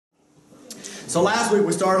So last week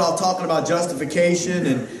we started off talking about justification,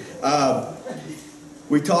 and I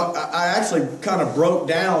actually kind of broke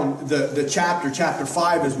down the chapter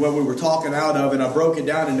 5 is what we were talking out of, and I broke it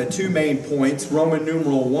down into 2 main points. Roman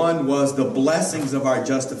numeral 1 was the blessings of our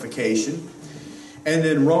justification, and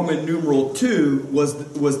then Roman numeral 2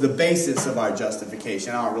 was the basis of our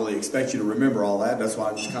justification. I don't really expect you to remember all that. That's why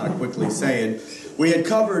I'm just kind of quickly saying. We had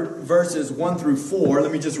covered verses 1 through 4.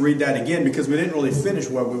 Let me just read that again because we didn't really finish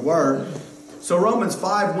where we were. So Romans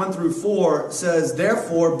 5, 1 through 4 says,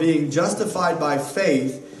 "Therefore, being justified by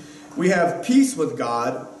faith, we have peace with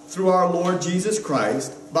God through our Lord Jesus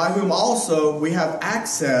Christ, by whom also we have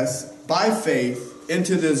access by faith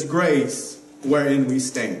into this grace wherein we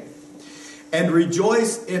stand, and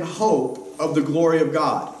rejoice in hope of the glory of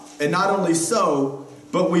God. And not only so,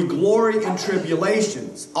 but we glory in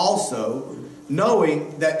tribulations also,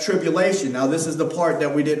 knowing that tribulation," now this is the part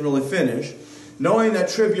that we didn't really finish, "knowing that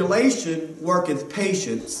tribulation worketh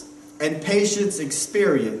patience, and patience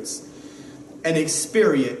experience, and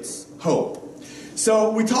experience hope." So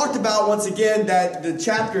we talked about, once again, that the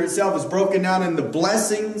chapter itself is broken down in the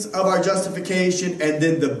blessings of our justification and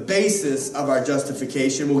then the basis of our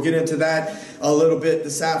justification. We'll get into that a little bit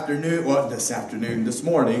this afternoon. Well, this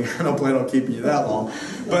morning. I don't plan on keeping you that long.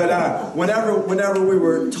 But whenever we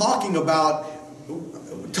were talking about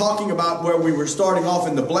where we were starting off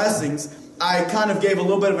in the blessings, I kind of gave a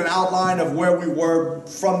little bit of an outline of where we were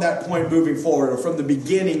from that point moving forward, or from the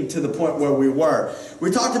beginning to the point where we were. We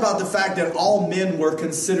talked about the fact that all men were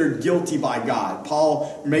considered guilty by God.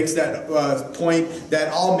 Paul makes that point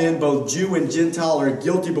that all men, both Jew and Gentile, are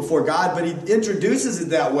guilty before God, but he introduces it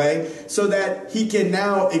that way so that he can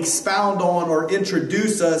now expound on or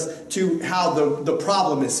introduce us to how the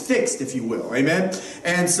problem is fixed, if you will. Amen?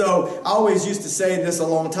 And so I always used to say this a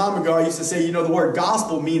long time ago. I used to say, the word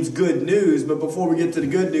gospel means good news. But before we get to the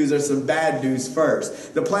good news, there's some bad news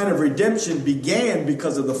first. The plan of redemption began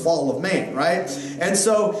because of the fall of man, right? And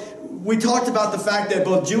so we talked about the fact that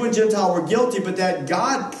both Jew and Gentile were guilty, but that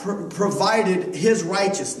God provided his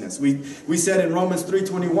righteousness. We said in Romans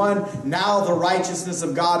 3:21, now the righteousness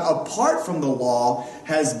of God apart from the law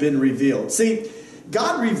has been revealed. See,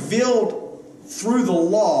 God revealed through the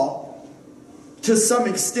law, to some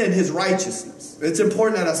extent, his righteousness. It's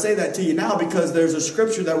important that I say that to you now because there's a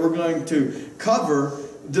scripture that we're going to cover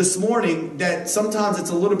this morning that sometimes it's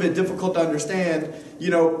a little bit difficult to understand.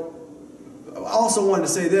 I also wanted to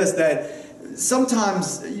say this, that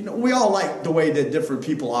sometimes, we all like the way that different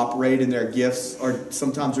people operate and their gifts are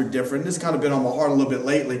sometimes are different. This kind of been on my heart a little bit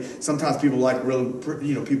lately. Sometimes people like really,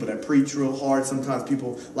 people that preach real hard. Sometimes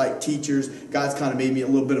people like teachers. God's kind of made me a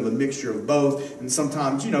little bit of a mixture of both. And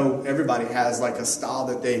sometimes, everybody has like a style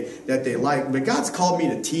that they like. But God's called me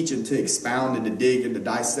to teach and to expound and to dig and to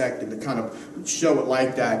dissect and to kind of show it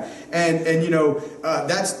like that. And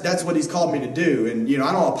that's what he's called me to do. And,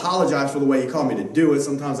 I don't apologize for the way he called me to do it.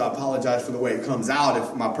 Sometimes I apologize for the way it comes out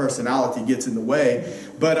if my personality gets in the way.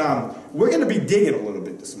 But we're going to be digging a little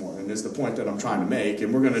bit this morning is the point that I'm trying to make.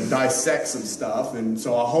 And we're going to dissect some stuff. And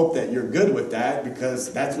so I hope that you're good with that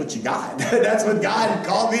because that's what you got. That's what God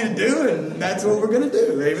called me to do. And that's what we're going to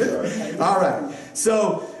do. Amen. All right.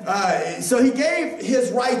 So he gave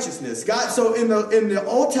his righteousness. So in the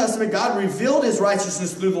Old Testament, God revealed his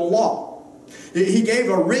righteousness through the law. He gave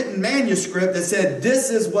a written manuscript that said, this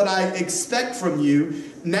is what I expect from you.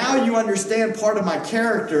 Now you understand part of my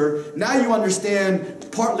character. Now you understand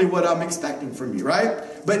partly what I'm expecting from you, right?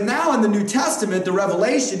 But now in the New Testament, the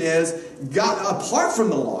revelation is God apart from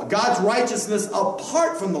the law. God's righteousness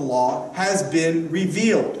apart from the law has been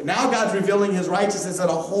revealed. Now God's revealing his righteousness at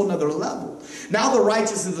a whole nother level. Now the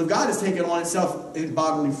righteousness of God is taken on itself in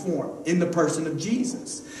bodily form, in the person of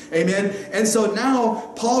Jesus. Amen. And so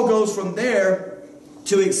now Paul goes from there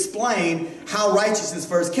to explain how righteousness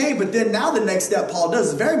first came. But then now the next step Paul does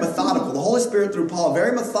is very methodical. The Holy Spirit through Paul,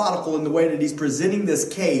 very methodical in the way that he's presenting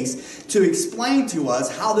this case to explain to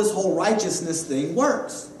us how this whole righteousness thing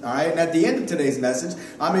works. All right. And at the end of today's message,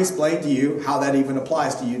 I'm going to explain to you how that even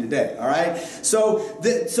applies to you today. All right. So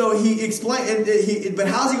he explained, but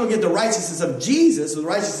how's he going to get the righteousness of Jesus, or the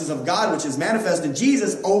righteousness of God, which is manifest in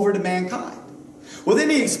Jesus, over to mankind? Well,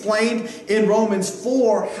 then he explained in Romans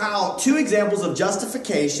 4 how 2 examples of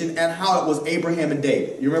justification and how it was Abraham and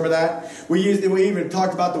David. You remember that? We even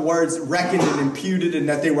talked about the words reckoned and imputed, and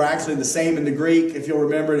that they were actually the same in the Greek. If you'll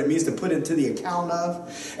remember, it means to put into the account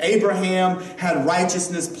of. Abraham had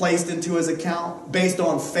righteousness placed into his account based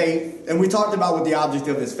on faith. And we talked about what the object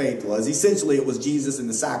of his faith was. Essentially, it was Jesus and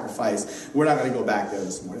the sacrifice. We're not going to go back there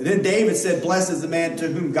this morning. Then David said, blessed is the man to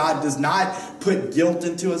whom God does not put guilt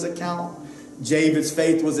into his account. David's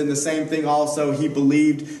faith was in the same thing also. He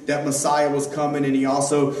believed that Messiah was coming, and he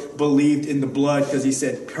also believed in the blood because he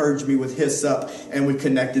said, purge me with hyssop, and we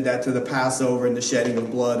connected that to the Passover and the shedding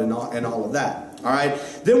of blood and all of that. All right.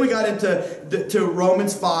 Then we got into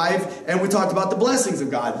Romans 5, and we talked about the blessings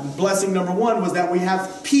of God. Blessing number 1 was that we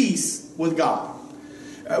have peace with God.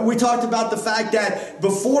 We talked about the fact that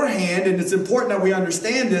beforehand, and it's important that we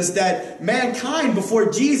understand this, that mankind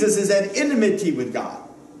before Jesus is at enmity with God.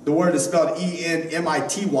 The word is spelled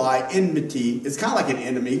E-N-M-I-T-Y, enmity. It's kind of like an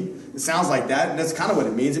enemy. It sounds like that, and that's kind of what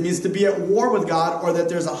it means. It means to be at war with God, or that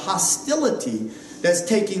there's a hostility that's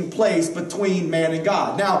taking place between man and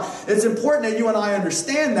God. Now, it's important that you and I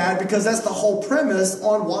understand that, because that's the whole premise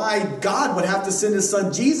on why God would have to send his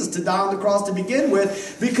son Jesus to die on the cross to begin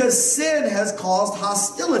with, because sin has caused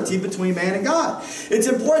hostility between man and God. It's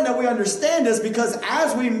important that we understand this, because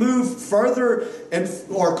as we move further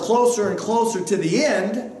or closer and closer to the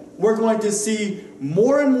end, we're going to see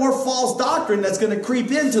more and more false doctrine that's going to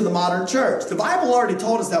creep into the modern church. The Bible already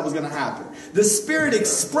told us that was going to happen. The Spirit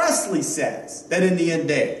expressly says that in the end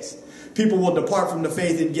days, people will depart from the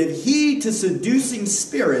faith and give heed to seducing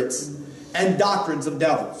spirits and doctrines of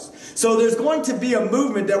devils. So there's going to be a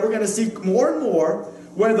movement that we're going to see more and more,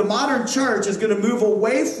 where the modern church is going to move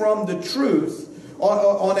away from the truth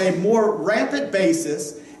on a more rampant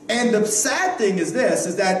basis. And the sad thing is this,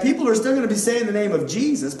 is that people are still going to be saying the name of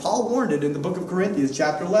Jesus. Paul warned it in the book of Corinthians,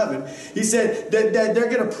 chapter 11. He said that they're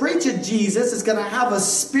going to preach a Jesus. It's going to have a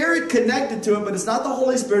spirit connected to it, but it's not the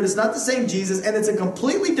Holy Spirit. It's not the same Jesus, and it's a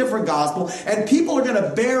completely different gospel. And people are going to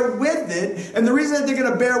bear with it. And the reason that they're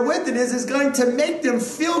going to bear with it is it's going to make them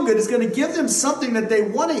feel good. It's going to give them something that they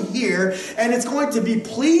want to hear, and it's going to be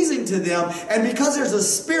pleasing to them. And because there's a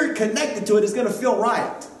spirit connected to it, it's going to feel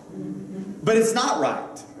right. But it's not right.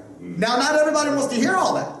 Now, not everybody wants to hear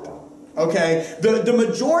all that. Okay? The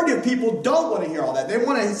majority of people don't want to hear all that. They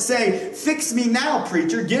want to say, fix me now,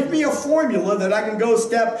 preacher. Give me a formula that I can go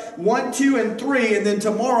step 1, 2, and 3, and then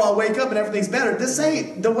tomorrow I'll wake up and everything's better. This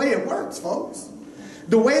ain't the way it works, folks.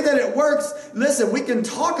 The way that it works, listen, we can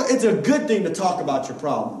talk. It's a good thing to talk about your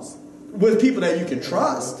problems with people that you can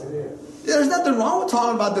trust. There's nothing wrong with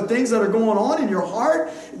talking about the things that are going on in your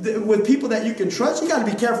heart with people that you can trust. You got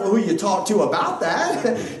to be careful who you talk to about that.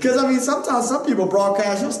 Because, I mean, sometimes some people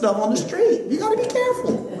broadcast your stuff on the street. You got to be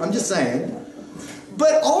careful. I'm just saying.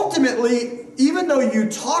 But ultimately, even though you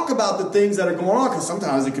talk about the things that are going on, because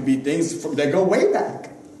sometimes it could be things that go way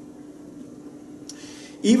back.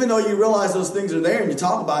 Even though you realize those things are there and you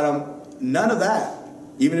talk about them, none of that.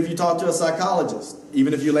 Even if you talk to a psychologist,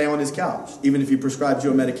 even if you lay on his couch, even if he prescribes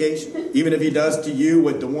you a medication, even if he does to you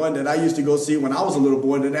what the one that I used to go see when I was a little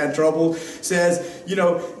boy that had trouble says, you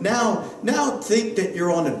know, now think that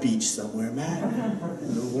you're on a beach somewhere, man.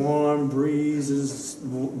 And the warm breeze is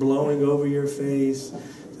blowing over your face.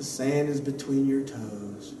 The sand is between your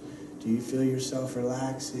toes. Do you feel yourself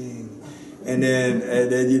relaxing? And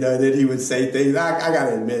then you know, then he would say things. I got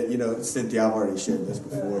to admit, you know, Cynthia, I've already shared this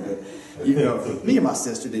before, but, you know, me and my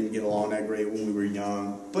sister didn't get along that great when we were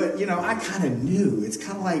young. But, you know, I kind of knew. It's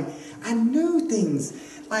kind of like, I knew things.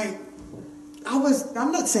 Like,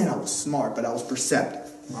 I'm not saying I was smart, but I was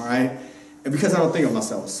perceptive, all right? And because I don't think of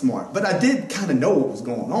myself as smart. But I did kind of know what was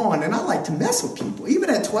going on, and I like to mess with people. Even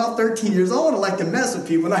at 12, 13 years old, I like to mess with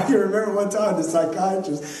people. And I can remember one time the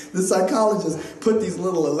psychologist put these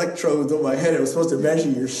little electrodes on my head. It was supposed to measure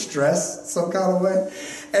your stress some kind of way.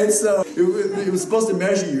 And so it was supposed to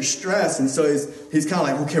measure your stress. And so he's kind of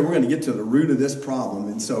like, okay, we're going to get to the root of this problem.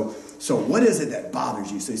 And so what is it that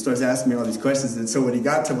bothers you? So he starts asking me all these questions. And so when he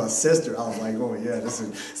got to my sister, I was like, oh, yeah, this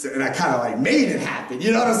is... And I kind of like made it happen.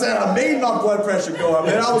 You know what I'm saying? I made my blood pressure go up.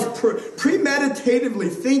 And I was premeditatively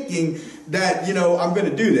thinking that, you know, I'm going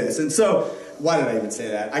to do this. And so... Why did I even say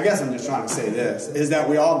that? I guess I'm just trying to say this, is that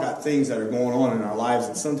we all got things that are going on in our lives,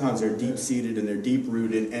 and sometimes they're deep-seated and they're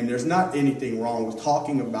deep-rooted, and there's not anything wrong with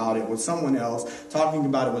talking about it with someone else, talking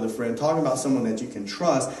about it with a friend, talking about someone that you can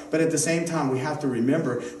trust, but at the same time, we have to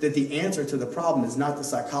remember that the answer to the problem is not the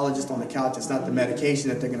psychologist on the couch, it's not the medication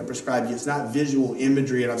that they're going to prescribe you, it's not visual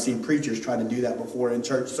imagery, and I've seen preachers try to do that before in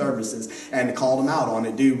church services, and call them out on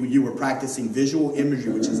it. Dude, you were practicing visual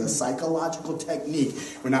imagery, which is a psychological technique.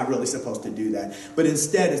 We're not really supposed to do that. But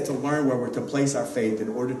instead is to learn where we're to place our faith in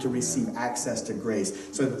order to receive access to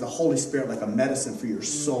grace, so that the Holy Spirit, like a medicine for your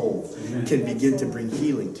soul, can begin to bring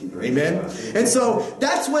healing to you. Amen? And so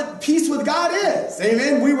that's what peace with God is.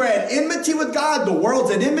 Amen? We were at enmity with God. The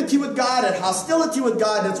world's at enmity with God, at hostility with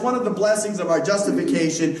God. That's one of the blessings of our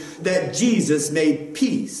justification, that Jesus made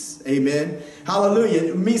peace. Amen? Hallelujah.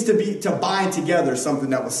 It means to bind together something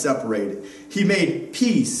that was separated. He made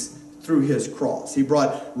peace through his cross. He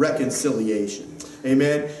brought reconciliation.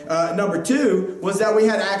 Amen. Number two was that we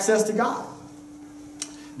had access to God.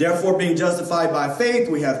 Therefore, being justified by faith,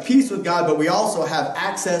 we have peace with God, but we also have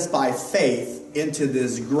access by faith into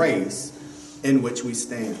this grace in which we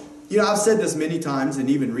stand. You know, I've said this many times and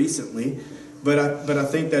even recently, but I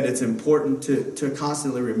think that it's important to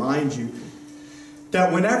constantly remind you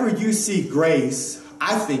that whenever you see grace,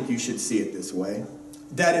 I think you should see it this way,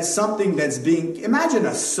 that it's something that's being, imagine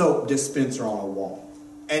a soap dispenser on a wall.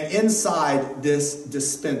 And inside this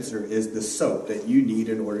dispenser is the soap that you need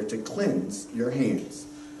in order to cleanse your hands.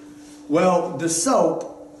 Well, the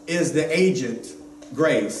soap is the agent,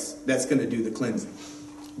 grace, that's going to do the cleansing.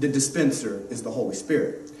 The dispenser is the Holy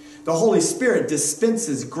Spirit. The Holy Spirit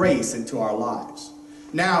dispenses grace into our lives.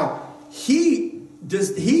 Now, He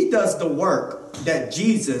does the work that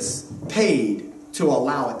Jesus paid to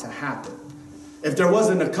allow it to happen. If there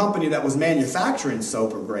wasn't a company that was manufacturing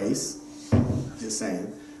soap or grace, just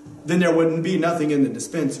saying, then there wouldn't be nothing in the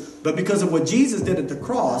dispenser. But because of what Jesus did at the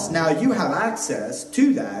cross, now you have access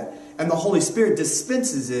to that, and the Holy Spirit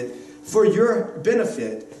dispenses it for your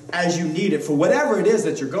benefit as you need it for whatever it is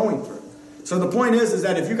that you're going through. So the point is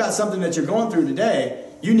that if you got something that you're going through today,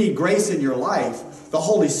 you need grace in your life, the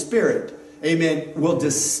Holy Spirit, amen, will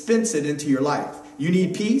dispense it into your life. You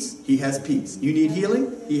need peace, He has peace. You need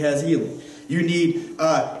healing, He has healing. You need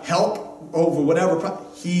help over whatever,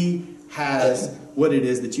 He has what it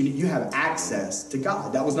is that you need. You have access to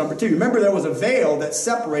God. That was number two. Remember, there was a veil that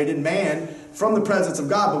separated man from the presence of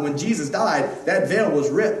God. But when Jesus died, that veil was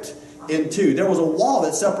ripped in two. There was a wall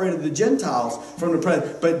that separated the Gentiles from the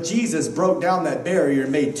presence. But Jesus broke down that barrier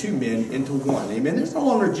and made two men into one. Amen. There's no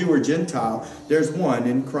longer Jew or Gentile. There's one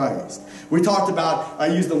in Christ. We talked about, I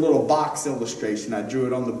used a little box illustration. I drew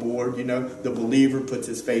it on the board. You know, the believer puts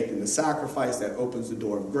his faith in the sacrifice that opens the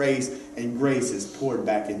door of grace, and grace is poured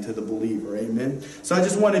back into the believer. Amen. So I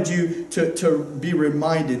just wanted you to be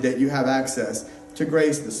reminded that you have access to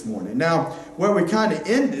grace this morning. Now, where we kind of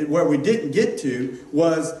ended, where we didn't get to,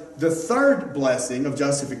 was the third blessing of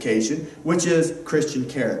justification, which is Christian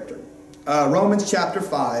character. Romans chapter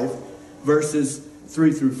 5, verses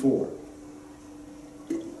 3 through 4.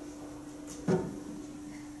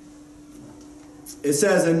 It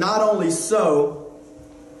says, and not only so,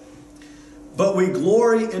 but we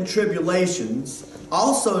glory in tribulations,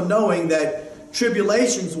 also knowing that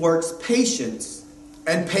tribulations works patience,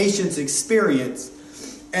 and patience experience,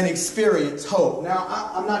 and experience hope. Now,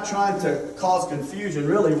 I'm not trying to cause confusion.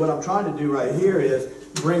 Really, what I'm trying to do right here is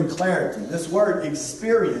bring clarity. This word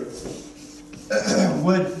experience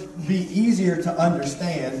would be easier to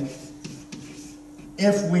understand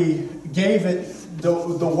if we gave it the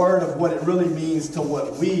word of what it really means to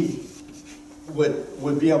what we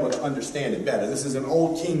would be able to understand it better. This is an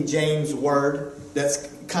old King James word that's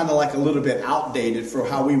kind of like a little bit outdated for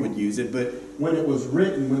how we would use it, but when it was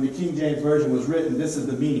written, when the King James Version was written, this is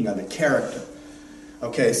the meaning of it, character.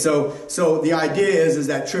 Okay, so the idea is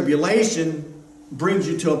that tribulation brings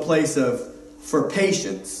you to a place for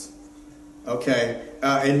patience. Okay,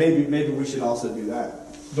 and maybe we should also do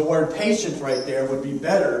that. The word patience right there would be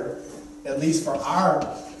better, at least for our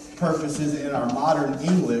purposes in our modern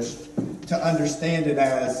English, to understand it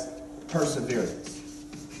as perseverance.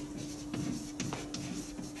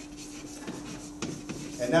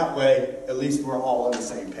 And that way, at least we're all on the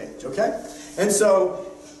same page, okay? And so,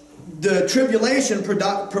 the tribulation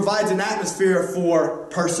provides an atmosphere for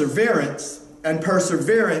perseverance, and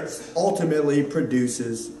perseverance ultimately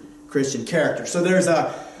produces Christian character. So there's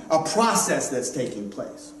a process that's taking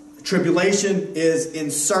place. Tribulation is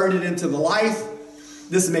inserted into the life.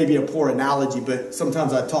 This may be a poor analogy, but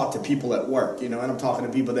sometimes I talk to people at work, and I'm talking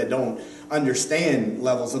to people that don't understand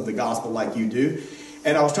levels of the gospel like you do.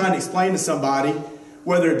 And I was trying to explain to somebody,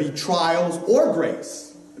 whether it be trials or grace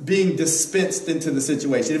being dispensed into the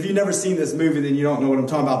situation. If you've never seen this movie, then you don't know what I'm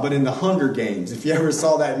talking about. But in The Hunger Games, if you ever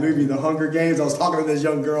saw that movie, The Hunger Games, I was talking to this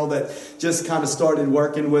young girl that just kind of started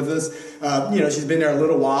working with us. She's been there a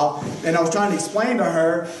little while. And I was trying to explain to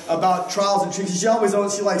her about trials and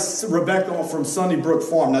tribulations. She likes Rebecca from Sunnybrook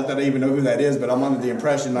Farm. Not that I even know who that is, but I'm under the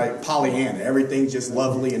impression like Pollyanna. Everything's just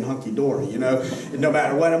lovely and hunky-dory, no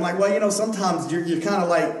matter what. I'm like, well, sometimes you're kind of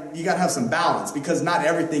like, you got to have some balance because not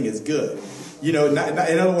everything is good. In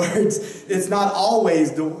other words, it's not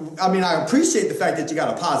always I appreciate the fact that you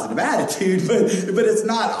got a positive attitude, but it's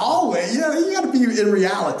not always, you got to be in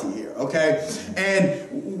reality here, okay?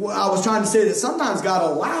 And I was trying to say that sometimes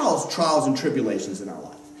God allows trials and tribulations in our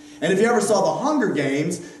life. And if you ever saw The Hunger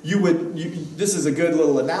Games, this is a good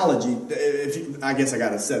little analogy. I guess I got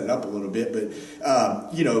to set it up a little bit, but,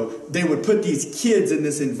 they would put these kids in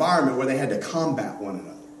this environment where they had to combat one another.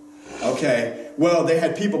 Okay, well, they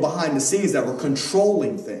had people behind the scenes that were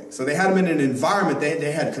controlling things. So they had them in an environment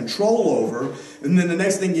they had control over. And then the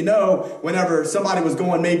next thing you know, whenever somebody was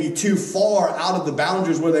going maybe too far out of the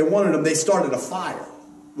boundaries where they wanted them, they started a fire.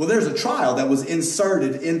 Well, there's a trial that was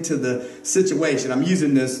inserted into the situation. I'm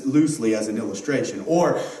using this loosely as an illustration.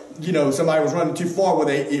 Or, you know, somebody was running too far where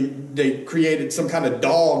they created some kind of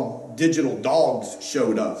digital dogs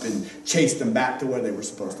showed up and chased them back to where they were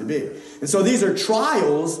supposed to be. And so these are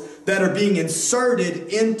trials that are being inserted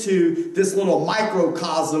into this little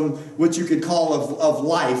microcosm, which you could call of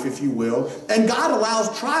life, if you will. And God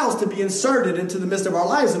allows trials to be inserted into the midst of our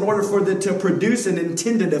lives in order for it to produce an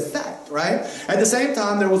intended effect, right? At the same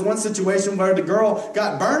time, there was one situation where the girl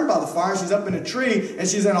got burned by the fire. She's up in a tree and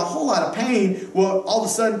she's in a whole lot of pain. Well, all of a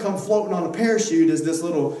sudden come floating on a parachute is this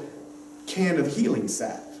little can of healing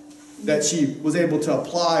salve that she was able to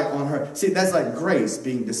apply on her. See, that's like grace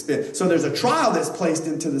being dispensed. So there's a trial that's placed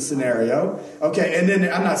into the scenario. Okay, and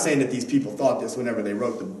then I'm not saying that these people thought this whenever they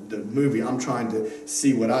wrote the movie. I'm trying to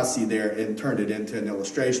see what I see there and turn it into an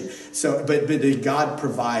illustration. So, but God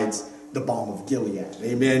provides the balm of Gilead.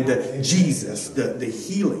 Amen. Jesus, the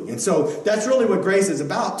healing. And so that's really what grace is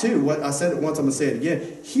about too. What I said it once, I'm going to say it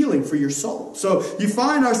again. Healing for your soul. So we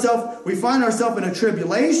find ourselves in a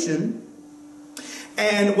tribulation.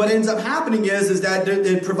 And what ends up happening is that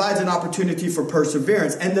it provides an opportunity for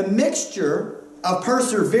perseverance. And the mixture of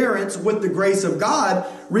perseverance with the grace of God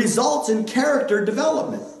results in character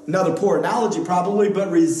development. Another poor analogy probably, but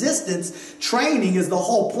resistance training is the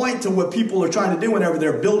whole point to what people are trying to do whenever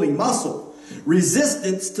they're building muscle.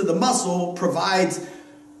 Resistance to the muscle provides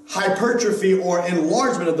hypertrophy or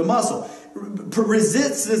enlargement of the muscle.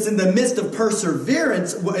 Resistance in the midst of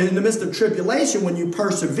perseverance, in the midst of tribulation, when you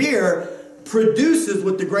persevere, produces,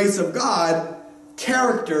 with the grace of God,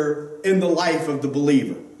 character in the life of the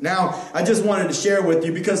believer. Now, I just wanted to share with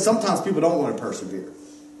you, because sometimes people don't want to persevere.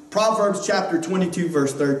 Proverbs chapter 22,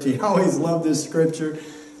 verse 13. I always love this scripture.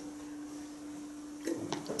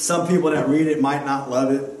 Some people that read it might not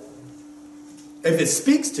love it. If it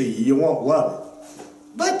speaks to you, you won't love it.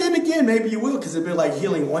 But then again, maybe you will, because it'll be like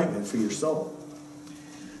healing ointment for your soul.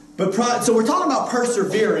 So we're talking about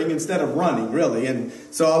persevering instead of running, really. And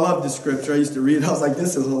so I love this scripture. I used to read it. I was like,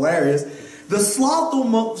 this is hilarious. The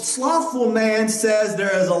slothful man says,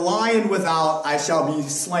 there is a lion without, I shall be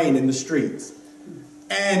slain in the streets.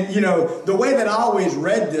 And, you know, the way that I always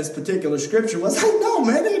read this particular scripture was like, no,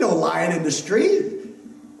 man, there ain't no lion in the street.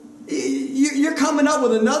 You're coming up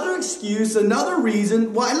with another excuse, another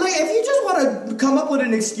reason. Why? Like, if you just want to come up with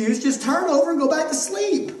an excuse, just turn over and go back to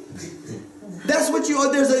sleep. That's what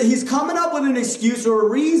he's coming up with an excuse or a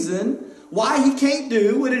reason why he can't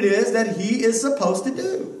do what it is that he is supposed to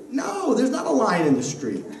do. No, there's not a lion in the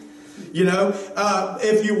street. You know,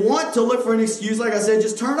 if you want to look for an excuse, like I said,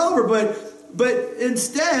 just turn over. But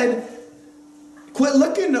instead, quit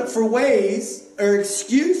looking for ways or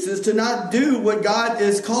excuses to not do what God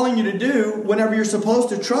is calling you to do whenever you're supposed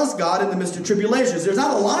to trust God in the midst of tribulations. There's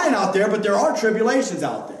not a lion out there, but there are tribulations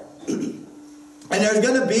out there. And there's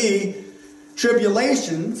going to be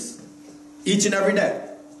tribulations each and every day.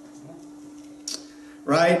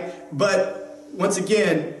 Right? But once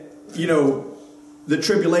again, you know, the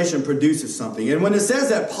tribulation produces something. And when it says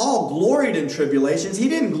that Paul gloried in tribulations, he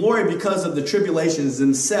didn't glory because of the tribulations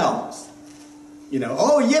themselves. You know,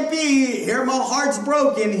 oh, yippee, here my heart's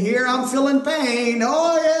broken, here I'm feeling pain.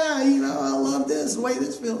 Oh, yeah, you know, I love this, the way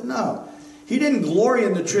this feels. No, he didn't glory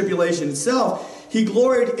in the tribulation itself. He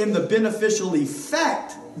gloried in the beneficial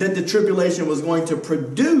effect that the tribulation was going to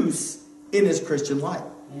produce in his Christian life.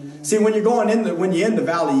 See, when you're in the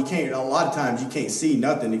valley, a lot of times you can't see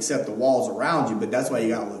nothing except the walls around you, but that's why you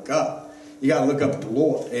got to look up. You got to look up at the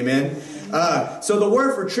Lord. Amen. So the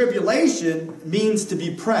word for tribulation means to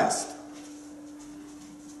be pressed.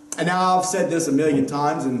 And now I've said this a million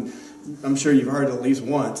times, and I'm sure you've heard it at least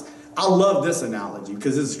once. I love this analogy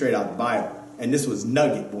because this is straight out of the Bible. And this was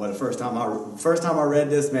nugget, boy. The first time I read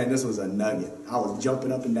this, man, this was a nugget. I was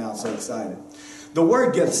jumping up and down, so excited. The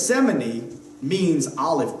word Gethsemane means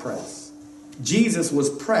olive press. Jesus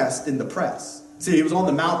was pressed in the press. See, he was on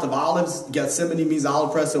the Mount of Olives. Gethsemane means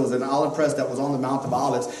olive press. So it was an olive press that was on the Mount of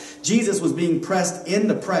Olives. Jesus was being pressed in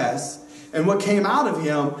the press. And what came out of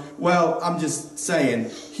him, well, I'm just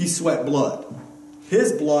saying, he sweat blood.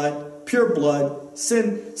 His blood, pure blood,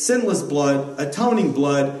 sinless blood, atoning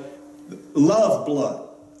blood, love blood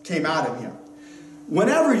came out of him.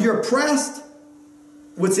 Whenever you're pressed,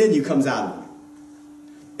 what's in you comes out of you.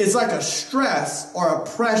 It's like a stress or a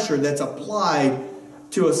pressure that's applied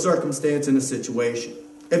to a circumstance and a situation.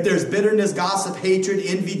 If there's bitterness, gossip, hatred,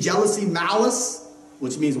 envy, jealousy, malice,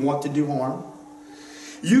 which means want to do harm.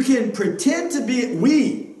 You can pretend to be,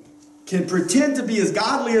 we can pretend to be as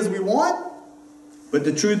godly as we want, but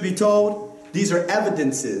the truth be told, these are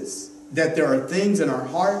evidences that there are things in our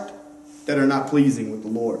heart that are not pleasing with the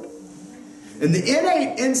Lord. And the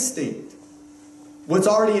innate instinct, what's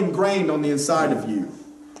already ingrained on the inside of you,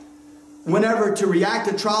 whenever to react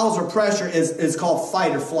to trials or pressure is called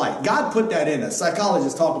fight or flight. God put that in us.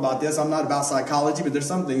 Psychologists talk about this. I'm not about psychology, but there's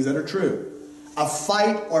some things that are true. A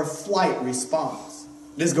fight or flight response.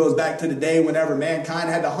 This goes back to the day whenever mankind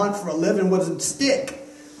had to hunt for a living with a stick.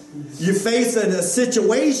 You face a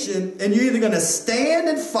situation and you're either going to stand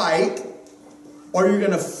and fight or you're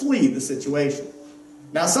going to flee the situation.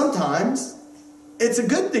 Now sometimes it's a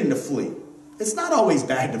good thing to flee. It's not always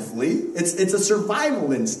bad to flee. It's a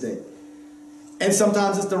survival instinct. And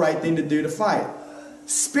sometimes it's the right thing to do to fight.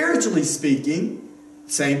 Spiritually speaking,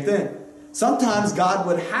 same thing. Sometimes God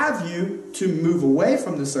would have you to move away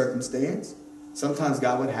from the circumstance. Sometimes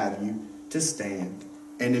God would have you to stand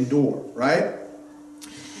and endure, right?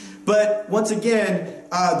 But once again,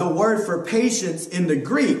 the word for patience in the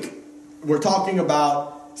Greek, we're talking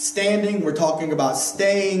about standing, we're talking about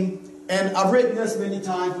staying. And I've written this many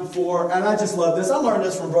times before, and I just love this. I learned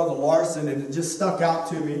this from Brother Larson, and it just stuck out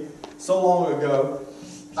to me so long ago.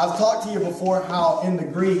 I've talked to you before how in the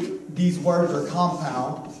Greek, these words are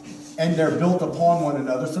compound, and they're built upon one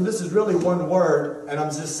another. So this is really one word, and I'm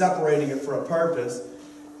just separating it for a purpose.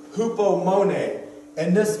 Hupomone.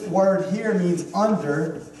 And this word here means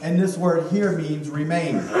under, and this word here means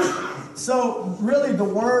remain. So really the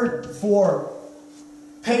word for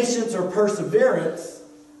patience or perseverance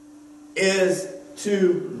is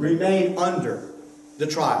to remain under the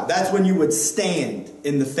trial. That's when you would stand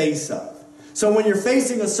in the face of. So when you're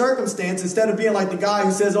facing a circumstance, instead of being like the guy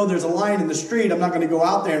who says, oh, there's a lion in the street, I'm not going to go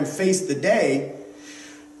out there and face the day.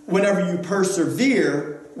 Whenever you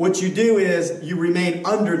persevere, what you do is you remain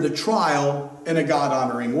under the trial in a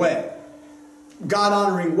God-honoring way.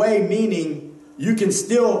 God-honoring way meaning you can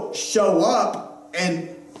still show up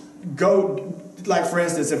and go, like for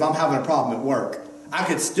instance, if I'm having a problem at work, I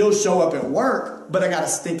could still show up at work, but I got a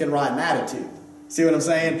stinking rotten attitude. See what I'm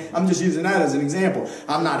saying? I'm just using that as an example.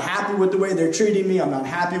 I'm not happy with the way they're treating me. I'm not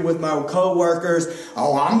happy with my co-workers.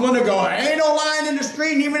 Oh, I'm going to go, ain't no lion in the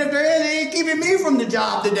street, and even if there is, they ain't keeping me from the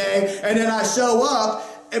job today. And then I show up,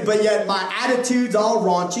 but yet my attitude's all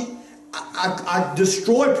raunchy. I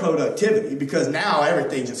destroy productivity because now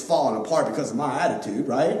everything's just falling apart because of my attitude,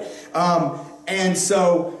 right? And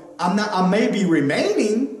so I may be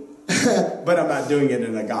remaining, but I'm not doing it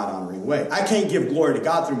in a God-honoring way. I can't give glory to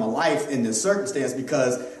God through my life in this circumstance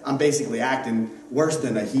because I'm basically acting worse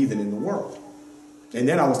than a heathen in the world. And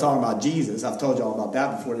then I was talking about Jesus. I've told y'all about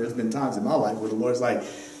that before. There's been times in my life where the Lord's like,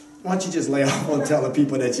 why don't you just lay off on telling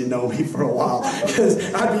people that you know me for a while?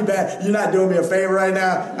 Because I'd be bad. You're not doing me a favor right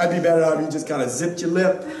now. I'd be better off if you just kind of zipped your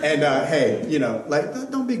lip. And, hey, you know, like,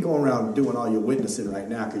 don't be going around doing all your witnessing right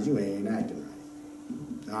now because you ain't acting right.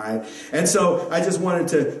 All right. And so I just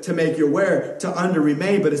wanted to make you aware to under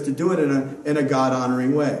remain, but it's to do it in a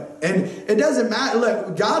God-honoring way. And it doesn't matter.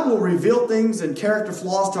 Look, God will reveal things and character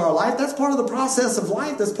flaws to our life. That's part of the process of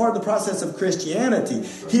life. That's part of the process of Christianity.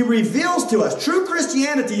 He reveals to us true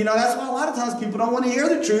Christianity. You know, that's why a lot of times people don't want to hear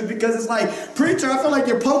the truth because it's like, preacher, I feel like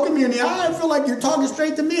you're poking me in the eye. I feel like you're talking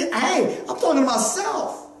straight to me. Hey, I'm talking to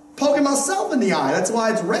myself. Poking myself in the eye. That's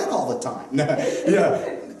why it's red all the time.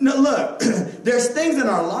 Yeah. No, look, there's things in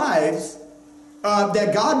our lives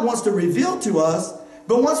that God wants to reveal to us,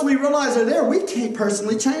 but once we realize they're there, we can't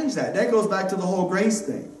personally change that. That goes back to the whole grace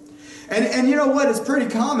thing. And you know what? It's pretty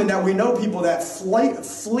common that we know people that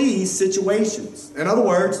flee situations. In other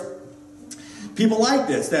words, people like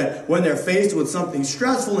this, that when they're faced with something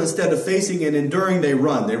stressful, instead of facing and enduring, they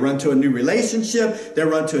run. They run to a new relationship, they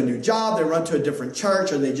run to a new job, they run to a different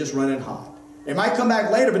church, or they just run and hide. They might come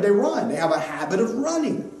back later, but they run. They have a habit of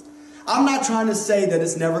running. I'm not trying to say that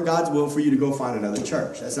it's never God's will for you to go find another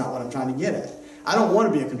church. That's not what I'm trying to get at. I don't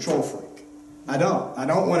want to be a control freak. I don't. I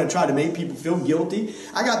don't want to try to make people feel guilty.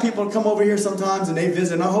 I got people that come over here sometimes and they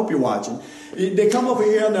visit, and I hope you're watching. They come over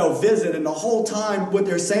here and they'll visit, and the whole time what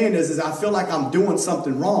they're saying is I feel like I'm doing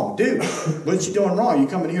something wrong. Dude, what you doing wrong? You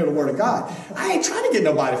coming to hear the word of God. I ain't trying to get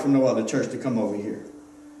nobody from no other church to come over here.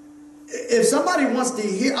 If somebody wants to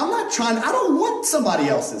hear, I don't want somebody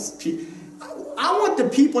else's. I want the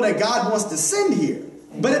people that God wants to send here.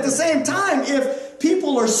 But at the same time, if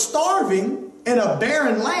people are starving in a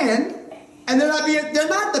barren land, and they're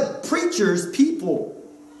not the preacher's people.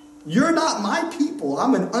 You're not my people.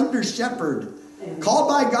 I'm an under shepherd called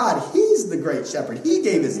by God. He's the great shepherd. He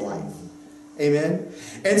gave his life. Amen.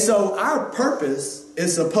 And so our purpose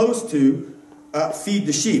is supposed to feed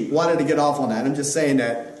the sheep. Why did I get off on that? I'm just saying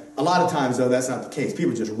that a lot of times, though, that's not the case.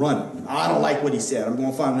 People just run. I don't like what he said. I'm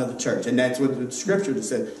going to find another church. And that's what the scripture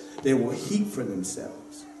said. They will heap for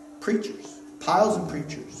themselves preachers, piles of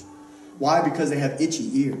preachers. Why? Because they have itchy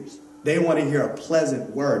ears. They want to hear a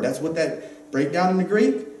pleasant word. That's what that breakdown in the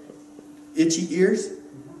Greek. Itchy ears.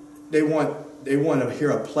 They want to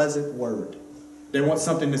hear a pleasant word. They want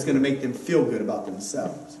something that's going to make them feel good about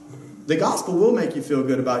themselves. The gospel will make you feel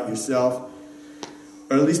good about yourself,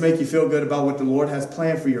 or at least make you feel good about what the Lord has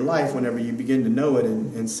planned for your life whenever you begin to know it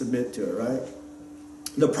and submit to it, right?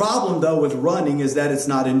 The problem, though, with running is that it's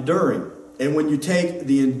not enduring. And when you take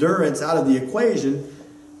the endurance out of the equation,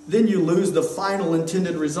 then you lose the final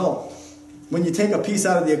intended result. When you take a piece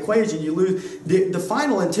out of the equation, you lose. The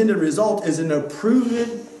final intended result is an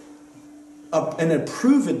approvedness,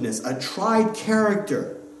 a tried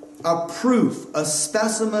character, a proof, a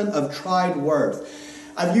specimen of tried worth.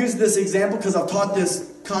 I've used this example because I've taught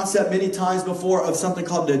this concept many times before of something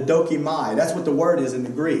called the dokimai. That's what the word is in the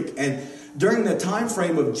Greek. And during the time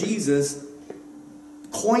frame of Jesus,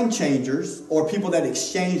 coin changers, or people that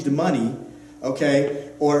exchanged money, okay,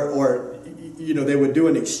 or you know, they would do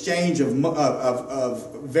an exchange of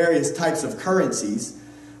various types of currencies.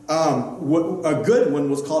 A good one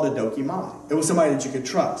was called a dokimai. It was somebody that you could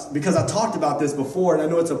trust. Because I talked about this before, and I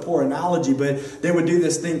know it's a poor analogy, but they would do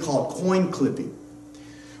this thing called coin clipping,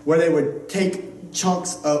 where they would take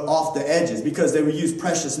chunks off the edges, because they would use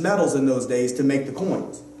precious metals in those days to make the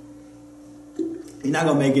coins. You're not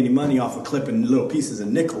going to make any money off of clipping little pieces of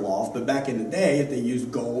nickel off, but back in the day, if they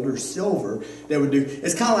used gold or silver, they would do...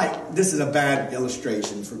 It's kind of like, this is a bad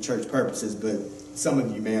illustration for church purposes, but some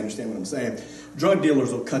of you may understand what I'm saying. Drug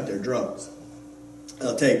dealers will cut their drugs.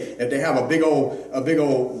 They'll take, if they have a big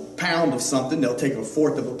old pound of something, they'll take a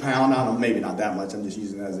fourth of a pound. I don't know, maybe not that much. I'm just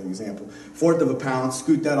using that as an example. Fourth of a pound,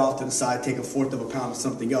 scoot that off to the side, take a fourth of a pound of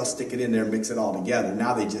something else, stick it in there, mix it all together.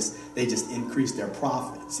 Now they just increase their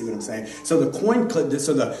profit. See what I'm saying? So the coin clip,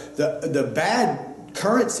 so the bad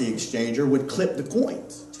currency exchanger would clip the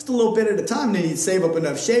coins just a little bit at a time. Then he'd save up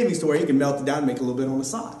enough shavings to where he can melt it down and make a little bit on the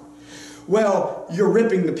side. Well, you're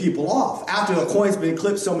ripping the people off. After the coin's been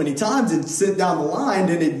clipped so many times, it sits down the line,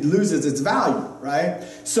 then it loses its value, right?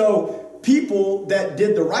 So people that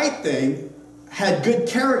did the right thing, had good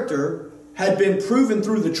character, had been proven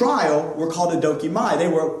through the trial, were called a dokimai. They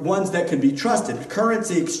were ones that could be trusted,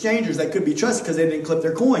 currency exchangers that could be trusted because they didn't clip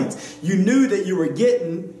their coins. You knew that you were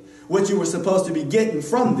getting what you were supposed to be getting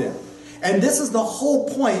from them. And this is the whole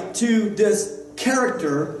point to this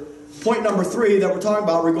character. Point number 3 that we're talking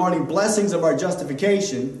about regarding blessings of our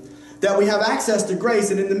justification, that we have access to grace,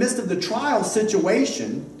 and in the midst of the trial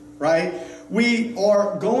situation, right, we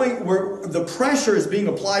are going where the pressure is being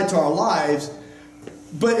applied to our lives,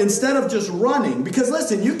 but instead of just running, because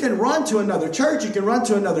listen, you can run to another church, you can run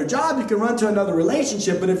to another job, you can run to another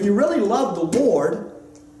relationship, but if you really love the Lord,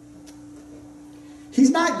 He's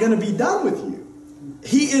not going to be done with you.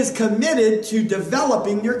 He is committed to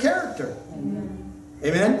developing your character.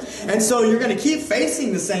 Amen? And so you're going to keep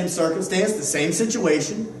facing the same circumstance, the same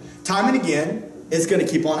situation, time and again. It's going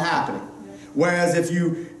to keep on happening. Whereas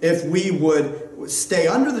if we would stay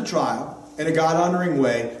under the trial in a God-honoring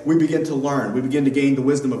way, we begin to learn. We begin to gain the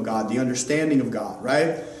wisdom of God, the understanding of God,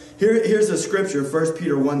 right? Here's a scripture, 1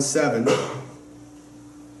 Peter 1:7.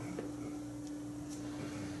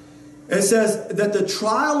 It says that the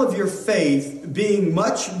trial of your faith, being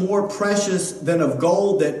much more precious than of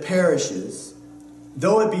gold that perishes,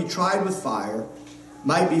 though it be tried with fire,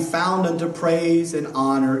 might be found unto praise and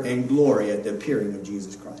honor and glory at the appearing of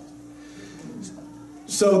Jesus Christ.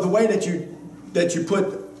 So the way that you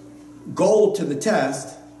put gold to the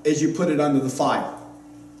test is you put it under the fire.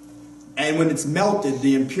 And when it's melted,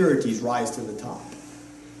 the impurities rise to the top.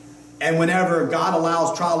 And whenever God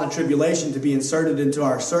allows trial and tribulation to be inserted into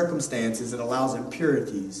our circumstances, it allows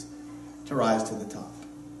impurities to rise to the top.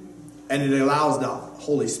 And it allows the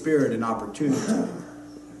Holy Spirit an opportunity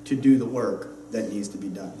to do the work that needs to be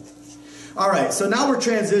done. All right, so now we're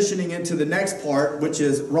transitioning into the next part, which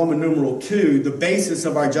is Roman numeral 2, the basis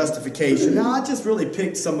of our justification. Now, I just really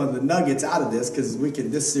picked some of the nuggets out of this because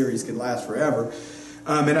this series could last forever.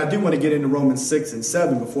 And I do want to get into Romans 6 and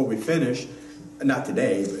 7 before we finish. Not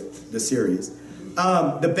today, but the series.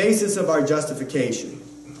 The basis of our justification.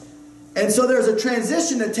 And so there's a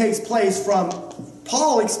transition that takes place from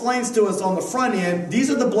Paul explains to us on the front end,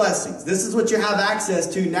 these are the blessings. This is what you have access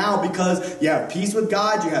to now because you have peace with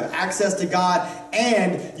God, you have access to God,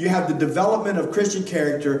 and you have the development of Christian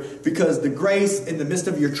character because the grace in the midst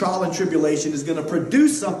of your trial and tribulation is going to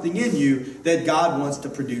produce something in you that God wants to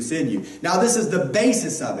produce in you. Now, this is the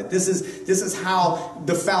basis of it. This is how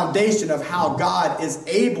the foundation of how God is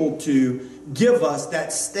able to give us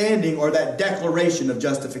that standing or that declaration of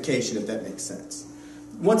justification, if that makes sense.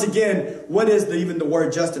 Once again, what is even the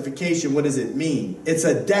word justification? What does it mean? It's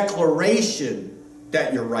a declaration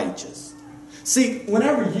that you're righteous. See,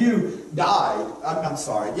 whenever you died,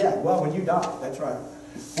 when you died, that's right.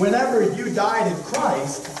 Whenever you died in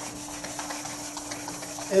Christ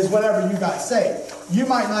is whenever you got saved. You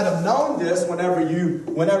might not have known this whenever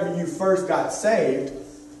you first got saved,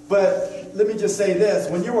 but let me just say this.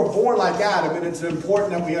 When you were born like Adam, and it's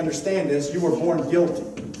important that we understand this, you were born guilty.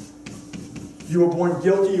 You were born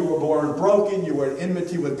guilty, you were born broken, you were in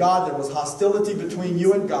enmity with God, there was hostility between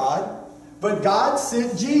you and God. But God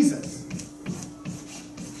sent Jesus.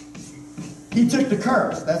 He took the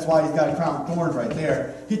curse. That's why he's got a crown of thorns right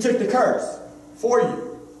there. He took the curse for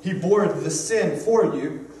you. He bore the sin for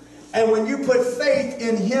you. And when you put faith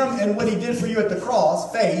in him and what he did for you at the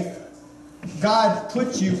cross, faith, God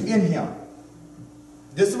put you in him.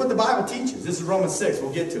 This is what the Bible teaches. This is Romans 6.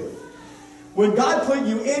 We'll get to it. When God put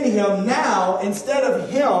you in him, now, instead of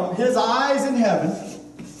him, his eyes in heaven,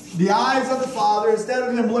 the eyes of the Father, instead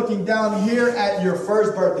of him looking down here at your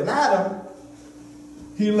first birth in Adam,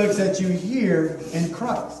 he looks at you here in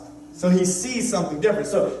Christ. So he sees something different.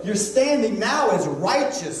 So you're standing now as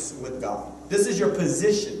righteous with God. This is your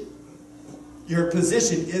position. Your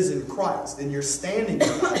position is in Christ. And your standing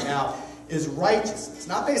right now is righteous. It's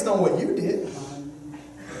not based on what you did.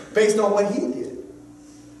 Based on what he did.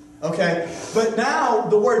 Okay, but now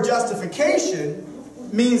the word justification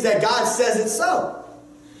means that God says it so.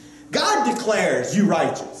 God declares you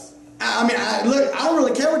righteous. I don't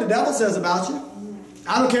really care what the devil says about you.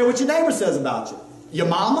 I don't care what your neighbor says about you. Your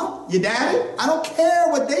mama, your daddy, I don't care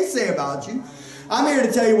what they say about you. I'm here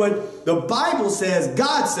to tell you what the Bible says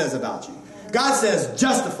God says about you. God says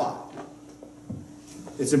justified.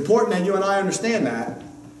 It's important that you and I understand that.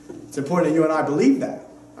 It's important that you and I believe that.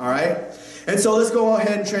 All right? And so let's go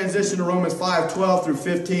ahead and transition to Romans 5:12 through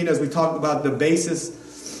 15 as we talk about the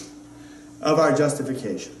basis of our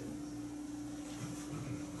justification.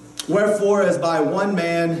 Wherefore, as by one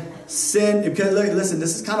man sin... Because, listen,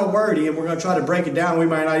 this is kind of wordy, and we're going to try to break it down. We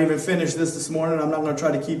might not even finish this morning. I'm not going to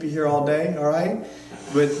try to keep you here all day, all right?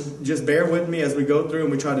 But just bear with me as we go through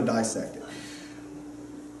and we try to dissect it.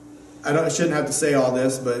 I shouldn't have to say all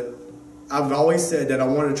this, but I've always said that I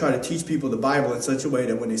wanted to try to teach people the Bible in such a way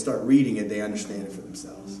that when they start reading it, they understand it for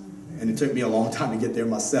themselves. And it took me a long time to get there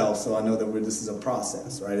myself, so I know that this is a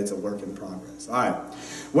process, right? It's a work in progress. All right.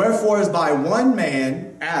 Wherefore, as by one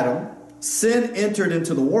man, Adam, sin entered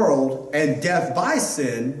into the world, and death by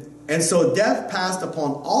sin, and so death passed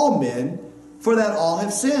upon all men, for that all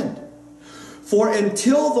have sinned. For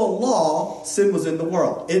until the law, sin was in the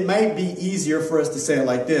world. It might be easier for us to say it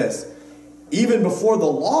like this. Even before the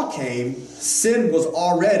law came, sin was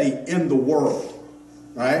already in the world.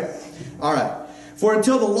 Right? All right. For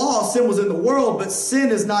until the law, sin was in the world, but sin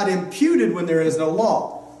is not imputed when there is no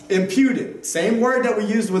law. Imputed. Same word that we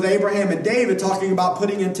used with Abraham and David, talking about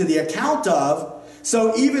putting into the account of.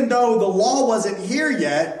 So even though the law wasn't here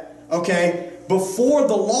yet, okay, before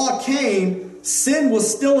the law came, sin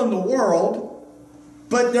was still in the world.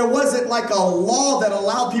 But there wasn't like a law that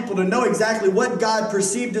allowed people to know exactly what God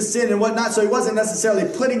perceived as sin and what not. So he wasn't necessarily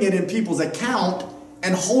putting it in people's account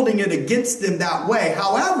and holding it against them that way.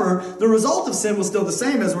 However, the result of sin was still the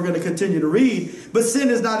same, as we're going to continue to read. But sin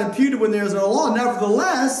is not imputed when there is no law.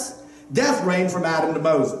 Nevertheless, death reigned from Adam to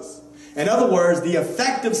Moses. In other words, the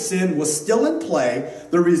effect of sin was still in play.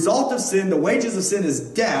 The result of sin, the wages of sin is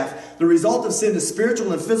death. The result of sin is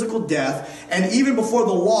spiritual and physical death. And even before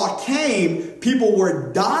the law came, people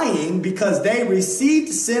were dying because they received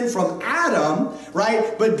sin from Adam,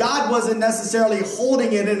 right? But God wasn't necessarily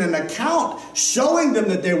holding it in an account, showing them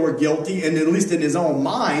that they were guilty, and at least in his own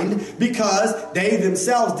mind, because they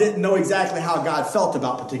themselves didn't know exactly how God felt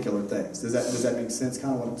about particular things. Does that make sense?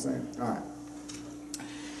 Kind of what I'm saying? All right.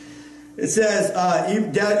 It says,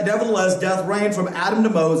 nevertheless, death reigned from Adam to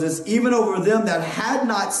Moses, even over them that had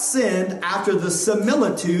not sinned after the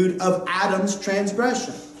similitude of Adam's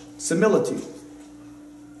transgression. Similitude.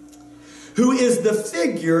 Who is the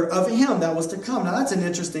figure of him that was to come. Now that's an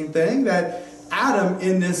interesting thing, that Adam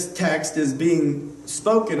in this text is being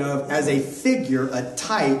spoken of as a figure, a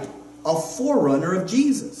type, a forerunner of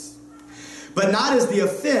Jesus. But not as the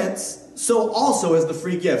offense, so also is the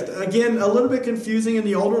free gift. Again, a little bit confusing in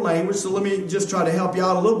the older language, so let me just try to help you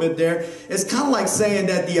out a little bit there. It's kind of like saying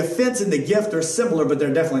that the offense and the gift are similar, but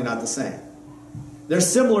they're definitely not the same. They're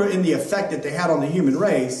similar in the effect that they had on the human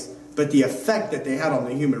race, but the effect that they had on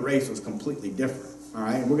the human race was completely different. All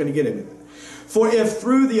right, and we're going to get into that. For if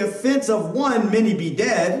through the offense of one many be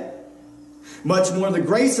dead, much more the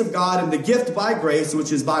grace of God and the gift by grace,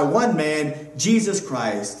 which is by one man, Jesus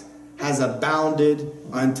Christ, has abounded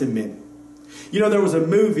unto many. You know, there was a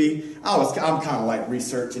movie, I'm kind of like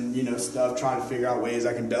researching, stuff, trying to figure out ways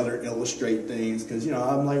I can better illustrate things. Because,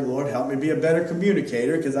 I'm like, Lord, help me be a better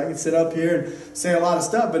communicator. Because I can sit up here and say a lot of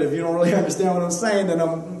stuff. But if you don't really understand what I'm saying, then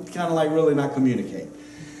I'm kind of like really not communicating.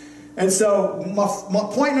 And so my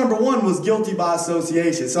point number one was guilty by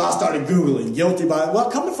association. So I started Googling guilty by... Well,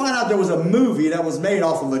 come to find out there was a movie that was made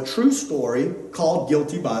off of a true story called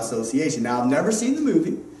Guilty by Association. Now, I've never seen the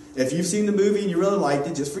movie. If you've seen the movie and you really liked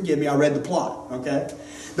it, just forgive me, I read the plot, okay?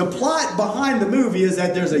 The plot behind the movie is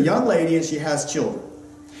that there's a young lady and she has children.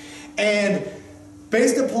 And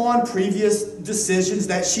based upon previous decisions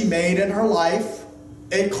that she made in her life,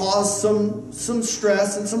 it caused some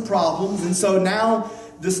stress and some problems. And so now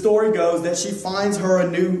the story goes that she finds her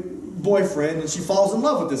a new boyfriend and she falls in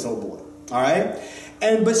love with this old boy, all right?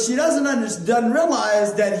 But she doesn't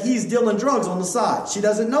realize that he's dealing drugs on the side. She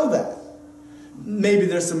doesn't know that. Maybe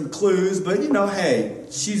there's some clues, but hey,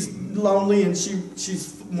 she's lonely and she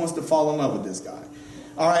wants to fall in love with this guy.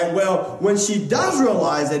 All right, well, when she does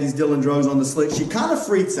realize that he's dealing drugs on the slick, she kind of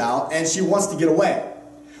freaks out and she wants to get away.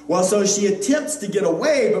 Well, so she attempts to get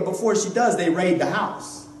away, but before she does, they raid the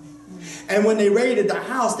house. And when they raided the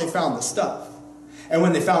house, they found the stuff. And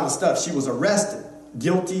when they found the stuff, she was arrested,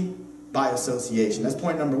 guilty by association. That's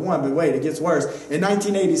point number one, but wait, it gets worse. In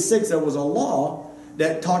 1986, there was a law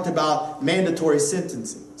that talked about mandatory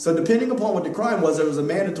sentencing. So depending upon what the crime was, there was a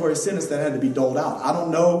mandatory sentence that had to be doled out. I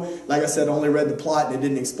don't know, like I said, I only read the plot and it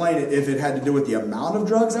didn't explain it. If it had to do with the amount of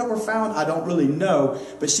drugs that were found, I don't really know.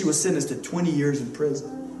 But she was sentenced to 20 years in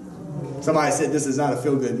prison. Somebody said this is not a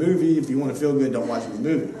feel-good movie. If you want to feel good, don't watch this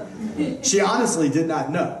movie. She honestly did not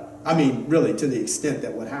know. I mean, really, to the extent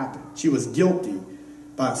that what happened. She was guilty.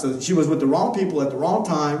 So she was with the wrong people at the wrong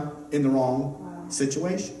time in the wrong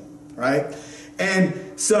situation. Right?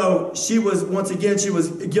 And so she was, once again, she was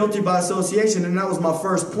guilty by association. And that was my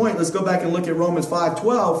first point. Let's go back and look at Romans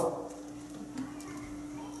 5:12.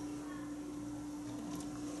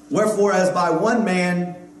 Wherefore, as by one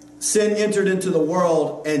man sin entered into the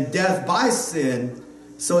world, and death by sin,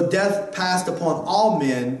 so death passed upon all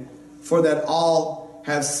men, for that all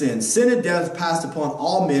have sinned. Sin and death passed upon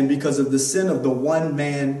all men because of the sin of the one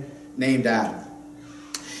man named Adam.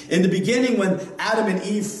 In the beginning, when Adam and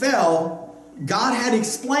Eve fell, God had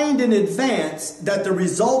explained in advance that the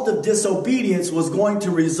result of disobedience was going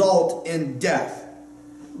to result in death.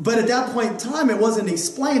 But at that point in time, it wasn't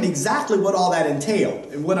explained exactly what all that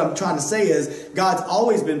entailed. And what I'm trying to say is God's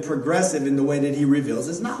always been progressive in the way that he reveals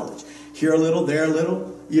his knowledge. Here a little, there a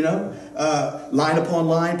little, line upon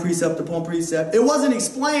line, precept upon precept. It wasn't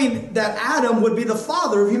explained that Adam would be the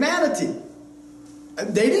father of humanity.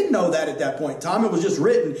 They didn't know that at that point in time. It was just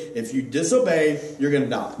written, if you disobey, you're going to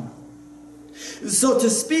die. So to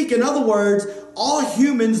speak, in other words, all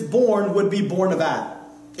humans born would be born of Adam,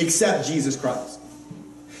 except Jesus Christ.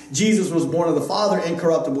 Jesus was born of the Father,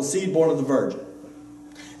 incorruptible seed, born of the Virgin.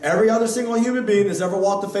 Every other single human being that's ever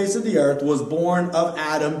walked the face of the earth was born of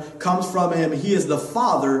Adam, comes from him. He is the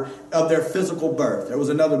father of their physical birth. There was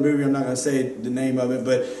another movie, I'm not going to say the name of it,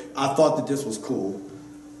 but I thought that this was cool.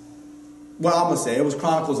 Well, I'm going to say it was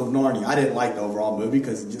Chronicles of Narnia. I didn't like the overall movie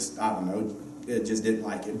because it just, I don't know, it just didn't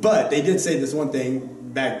like it. But they did say this one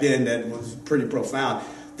thing back then that was pretty profound.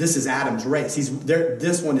 This is Adam's race.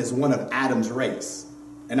 This one is one of Adam's race.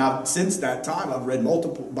 And since that time, I've read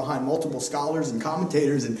behind multiple scholars and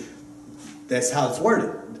commentators, and that's how it's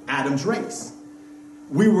worded. Adam's race.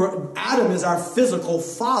 Adam is our physical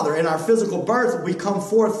father. In our physical birth, we come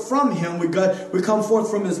forth from him. We come forth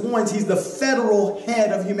from his loins. He's the federal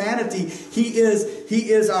head of humanity. He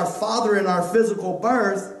is our father in our physical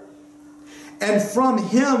birth. And from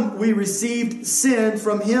him we received sin.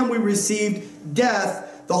 From him we received death.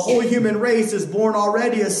 The whole human race is born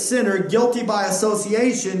already a sinner, guilty by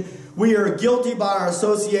association. We are guilty by our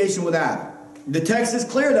association with Adam. The text is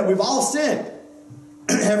clear that we've all sinned.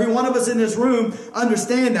 Every one of us in this room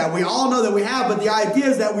understand that. We all know that we have, but the idea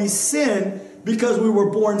is that we sin because we were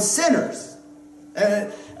born sinners.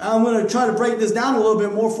 I'm going to try to break this down a little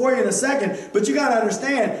bit more for you in a second. But you got to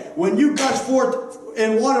understand, when you gush forth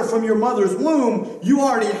in water from your mother's womb, you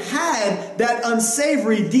already had that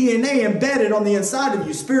unsavory DNA embedded on the inside of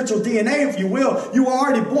you. Spiritual DNA, if you will. You were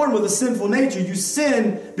already born with a sinful nature. You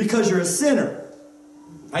sin because you're a sinner.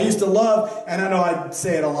 I used to love, and I know I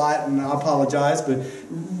say it a lot, and I apologize, but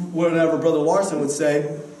whatever Brother Larson would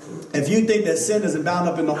say, if you think that sin isn't bound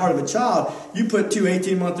up in the heart of a child, you put two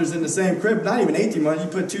 18-monthers in the same crib, not even 18 months, you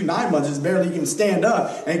put two 9-monthers, barely even stand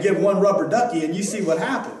up, and give one rubber ducky, and you see what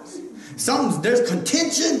happens. There's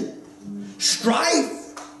contention,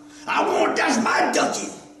 strife. That's my ducky.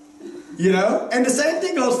 You know? And the same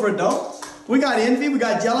thing goes for adults. We got envy, we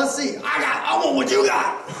got jealousy. I want what you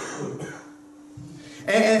got.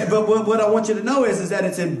 But what I want you to know is that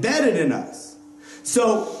it's embedded in us.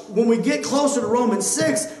 So when we get closer to Romans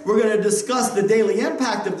 6, we're going to discuss the daily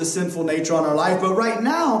impact of the sinful nature on our life. But right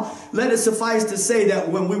now, let it suffice to say that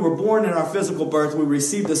when we were born in our physical birth, we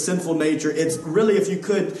received a sinful nature. It's really, if you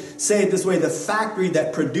could say it this way, the factory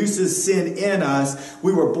that produces sin in us.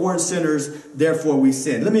 We were born sinners, therefore we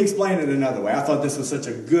sin. Let me explain it another way. I thought this was such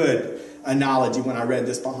a good analogy when I read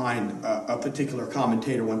this behind a particular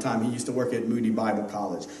commentator one time. He used to work at Moody Bible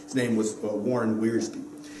College. His name was Warren Wiersbe.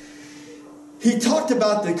 He talked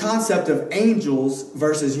about the concept of angels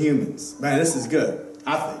versus humans. Man, this is good,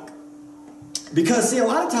 I think. Because, see, a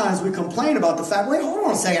lot of times we complain about the fact, wait, hold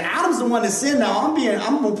on a second. Adam's the one that sinned now. I'm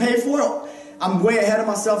going to pay for it. I'm way ahead of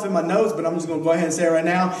myself in my notes, but I'm just going to go ahead and say it right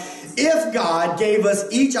now. If God gave us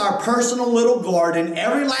each our personal little garden,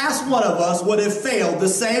 every last one of us would have failed the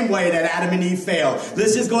same way that Adam and Eve failed.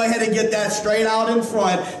 Let's just go ahead and get that straight out in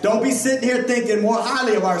front. Don't be sitting here thinking more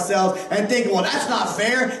highly of ourselves and thinking, well, that's not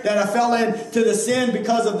fair that I fell into the sin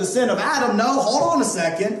because of the sin of Adam. No, hold on a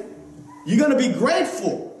second. You're going to be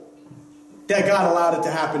grateful that God allowed it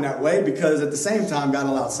to happen that way, because at the same time, God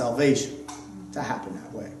allowed salvation to happen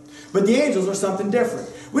that way. But the angels are something different.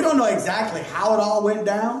 We don't know exactly how it all went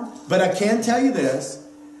down, but I can tell you this,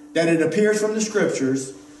 that it appears from the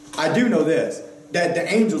scriptures. I do know this, that the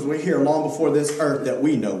angels were here long before this earth that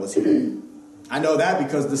we know was here. I know that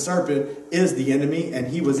because the serpent is the enemy, and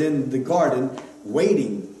he was in the garden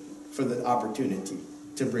waiting for the opportunity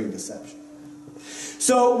to bring deception.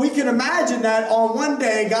 So we can imagine that on one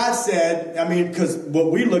day God said, I mean, because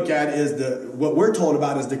what we look at is what we're told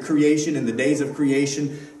about is the creation and the days of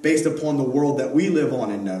creation based upon the world that we live on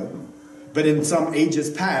and know. But in some ages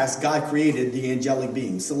past, God created the angelic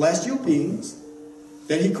beings, celestial beings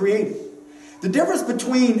that he created. The difference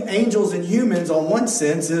between angels and humans on one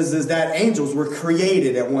sense is that angels were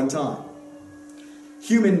created at one time.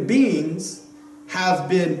 Human beings have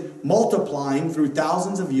been multiplying through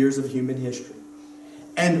thousands of years of human history.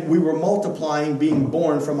 And we were multiplying, being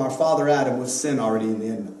born from our father Adam with sin already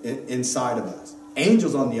inside of us.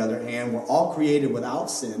 Angels, on the other hand, were all created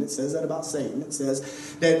without sin. It says that about Satan. It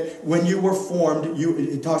says that when you were formed,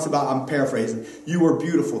 it talks about, I'm paraphrasing, you were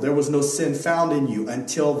beautiful. There was no sin found in you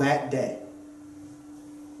until that day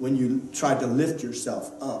when you tried to lift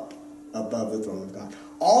yourself up above the throne of God.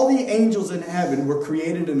 All the angels in heaven were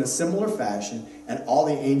created in a similar fashion, and all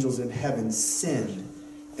the angels in heaven sinned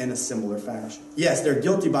in a similar fashion. Yes, they're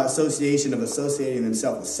guilty by association of associating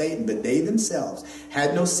themselves with Satan, but they themselves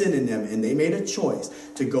had no sin in them, and they made a choice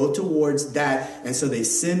to go towards that, and so they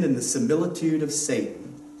sinned in the similitude of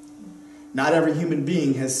Satan. Not every human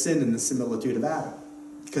being has sinned in the similitude of Adam,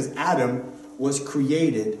 because Adam was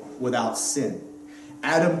created without sin.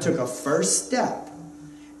 Adam took a first step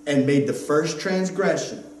and made the first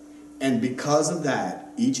transgression, and because of that,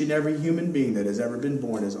 each and every human being that has ever been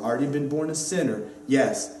born has already been born a sinner.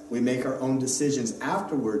 Yes, we make our own decisions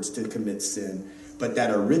afterwards to commit sin. But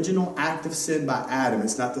that original act of sin by Adam,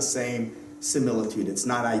 it's not the same similitude. It's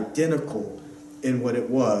not identical in what it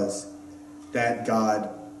was that God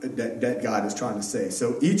is trying to say.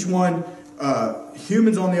 So each one,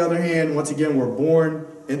 humans on the other hand, once again, were born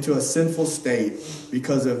into a sinful state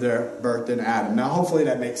because of their birth in Adam. Now, hopefully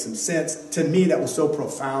that makes some sense. To me, that was so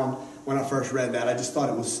profound. When I first read that, I just thought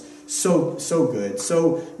it was so good,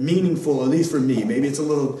 so meaningful, at least for me. Maybe it's a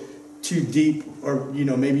little too deep, or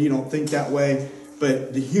maybe you don't think that way.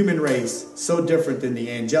 But the human race, so different than the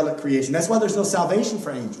angelic creation. That's why there's no salvation for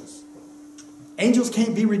angels. Angels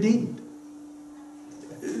can't be redeemed.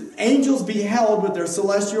 Angels beheld with their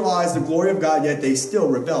celestial eyes the glory of God, yet they still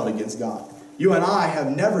rebelled against God. You and I have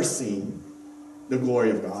never seen the glory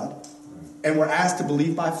of God, and we're asked to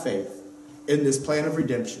believe by faith in this plan of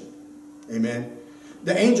redemption. Amen.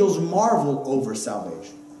 The angels marveled over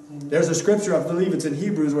salvation. There's a scripture, I believe it's in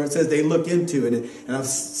Hebrews, where it says they look into it. And I've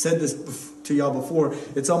said this to y'all before.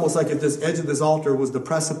 It's almost like at this edge of this altar was the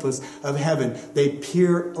precipice of heaven. They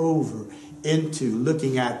peer over into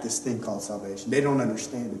looking at this thing called salvation. They don't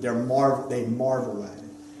understand it. They marvel at it.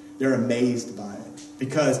 They're amazed by it.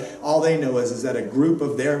 Because all they know is that a group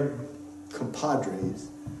of their compadres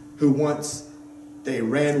who once they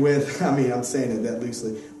ran with, I'm saying it that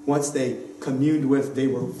loosely, once they communed with, they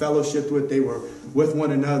were fellowshiped with, they were with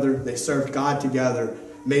one another, they served God together,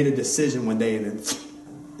 made a decision one day, and then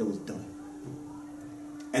it was done.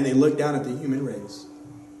 And they look down at the human race,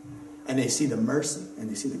 and they see the mercy and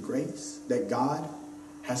they see the grace that God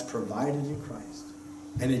has provided in Christ.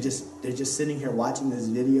 And they're just sitting here watching this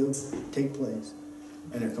video take place,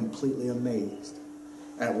 and they're completely amazed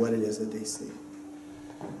at what it is that they see.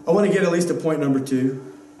 I want to get at least to point number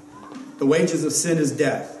 2. The wages of sin is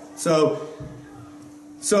death. So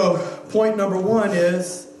point number 1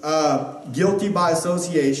 is guilty by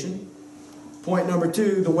association. Point number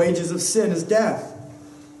 2, the wages of sin is death.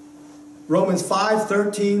 Romans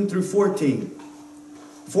 5:13 through 14.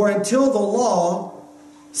 For until the law,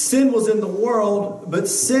 sin was in the world, but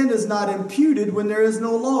sin is not imputed when there is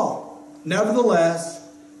no law. Nevertheless,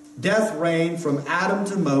 death reigned from Adam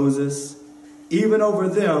to Moses, even over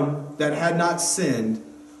them that had not sinned,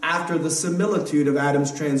 after the similitude of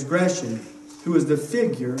Adam's transgression, who is the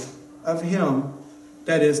figure of him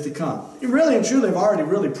that is to come. You really and truly have already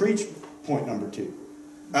really preached point number 2.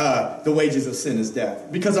 The wages of sin is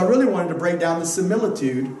death. Because I really wanted to break down the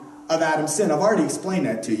similitude of Adam's sin. I've already explained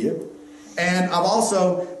that to you. And I've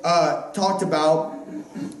also talked about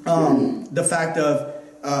the fact of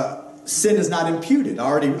sin is not imputed. I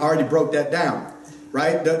already broke that down.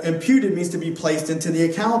 Right? The imputed means to be placed into the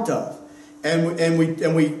account of. And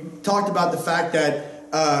we talked about the fact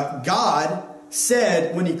that God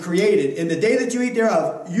said when he created, in the day that you eat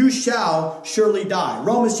thereof, you shall surely die.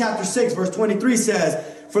 Romans chapter 6 verse 23 says,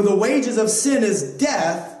 for the wages of sin is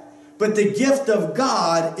death, but the gift of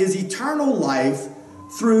God is eternal life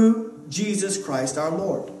through Jesus Christ our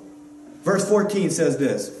Lord. Verse 14 says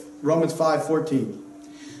this, Romans 5:14.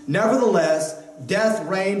 Nevertheless, death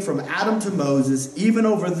reigned from Adam to Moses, even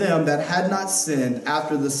over them that had not sinned,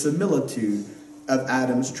 after the similitude of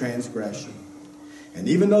Adam's transgression. And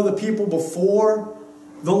even though the people before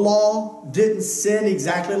the law didn't sin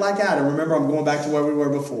exactly like Adam, remember, I'm going back to where we were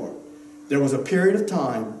before. There was a period of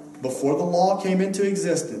time before the law came into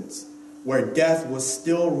existence where death was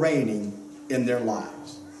still reigning in their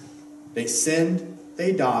lives. They sinned,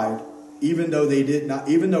 they died, even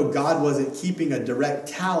though God wasn't keeping a direct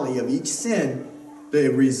tally of each sin. The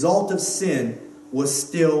result of sin was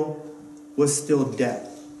still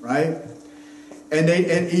death, right? And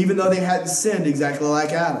even though they hadn't sinned exactly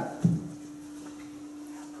like Adam.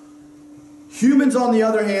 Humans, on the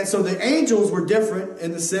other hand, so the angels were different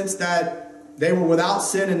in the sense that they were without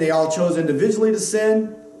sin and they all chose individually to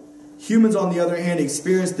sin. Humans, on the other hand,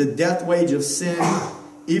 experienced the death wage of sin,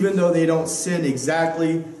 even though they don't sin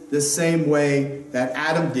exactly the same way that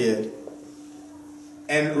Adam did.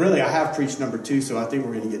 And really, I have preached number 2, so I think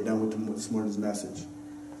we're going to get done with this morning's message.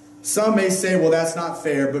 Some may say, well, that's not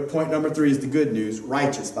fair, but point number 3 is the good news,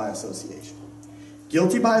 righteous by association.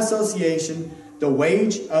 Guilty by association, the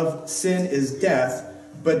wage of sin is death,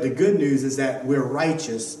 but the good news is that we're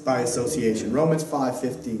righteous by association. Romans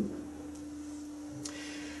 5:15.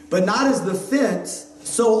 But not as the offense,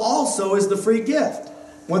 so also is the free gift.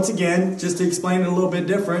 Once again, just to explain it a little bit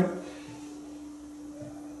different,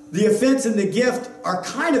 the offense and the gift are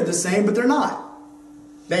kind of the same, but they're not.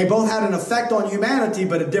 They both had an effect on humanity,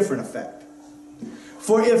 but a different effect.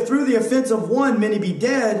 For if through the offense of one many be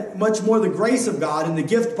dead, much more the grace of God and the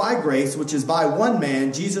gift by grace, which is by one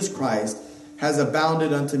man, Jesus Christ, has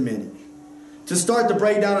abounded unto many. To start the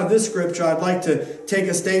breakdown of this scripture, I'd like to take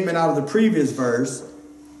a statement out of the previous verse.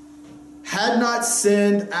 Had not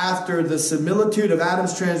sinned after the similitude of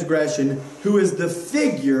Adam's transgression, who is the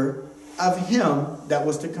figure of him that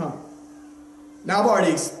was to come. Now,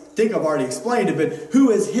 I think I've already explained it, but who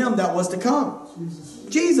is him that was to come?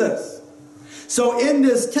 Jesus. So in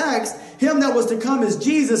this text, him that was to come is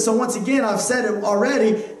Jesus. So once again, I've said it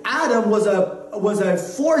already, Adam was a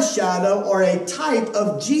foreshadow or a type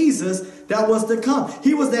of Jesus that was to come.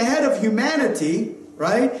 He was the head of humanity,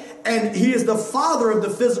 right? And he is the father of the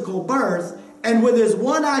physical birth. And with his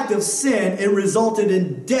one act of sin, it resulted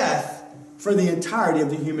in death for the entirety of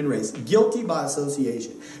the human race. Guilty by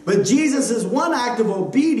association. But Jesus' one act of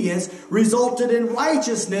obedience resulted in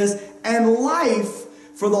righteousness and life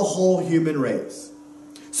for the whole human race.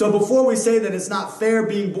 So before we say that it's not fair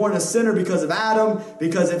being born a sinner because of Adam,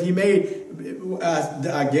 because if he made,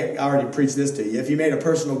 I already preached this to you, if he made a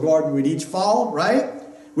personal garden, we'd each fall, right?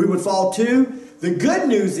 We would fall too. The good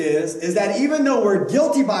news is that even though we're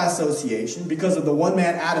guilty by association because of the one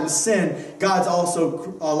man Adam's sin, God's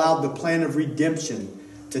also allowed the plan of redemption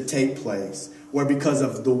to take place, where because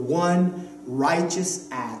of the one righteous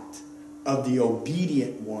act of the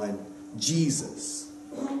obedient one, Jesus,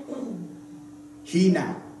 he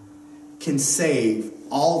now can save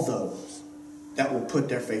all those that will put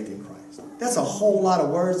their faith in Christ. That's a whole lot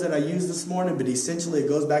of words that I used this morning, but essentially it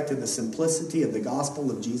goes back to the simplicity of the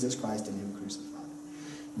gospel of Jesus Christ and him crucified.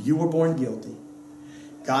 You were born guilty.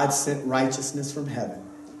 God sent righteousness from heaven.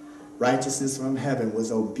 Righteousness from heaven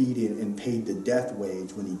was obedient and paid the death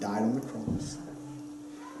wage when he died on the cross.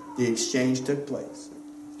 The exchange took place.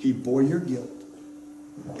 He bore your guilt,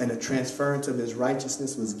 and a transference of his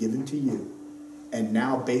righteousness was given to you. And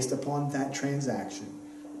now, based upon that transaction,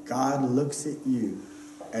 God looks at you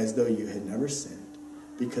as though you had never sinned,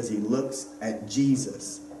 because he looks at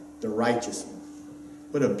Jesus, the righteous one.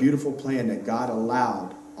 What a beautiful plan that God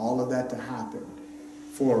allowed all of that to happen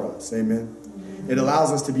for us. Amen. It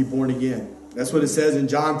allows us to be born again. That's what it says in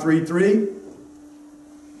John 3:3.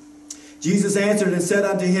 Jesus answered and said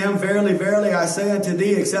unto him, Verily, verily, I say unto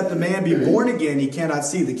thee, except a man be born again, he cannot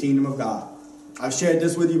see the kingdom of God. I've shared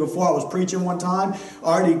this with you before. I was preaching one time,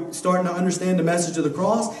 already starting to understand the message of the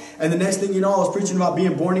cross. And the next thing you know, I was preaching about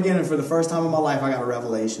being born again. And for the first time in my life, I got a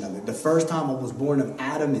revelation of it. The first time I was born of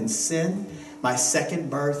Adam in sin, my second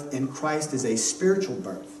birth in Christ is a spiritual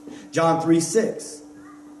birth. John 3:6.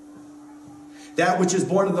 That which is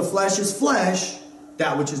born of the flesh is flesh.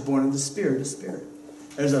 That which is born of the spirit is spirit.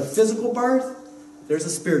 There's a physical birth. There's a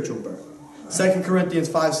spiritual birth. 2 Corinthians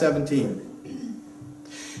 5:17.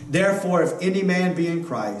 Therefore, if any man be in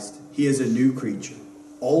Christ, he is a new creature.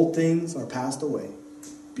 Old things are passed away.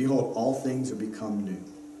 Behold, all things are become new.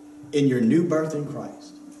 In your new birth in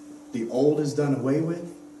Christ, the old is done away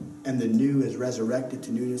with, and the new is resurrected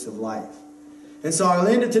to newness of life. And so I'll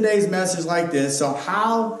end today's message like this. So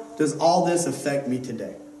how does all this affect me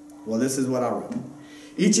today? Well, this is what I wrote.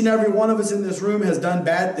 Each and every one of us in this room has done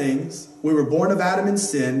bad things. We were born of Adam in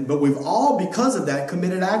sin, but we've all, because of that,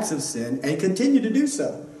 committed acts of sin and continue to do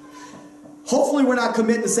so. Hopefully we're not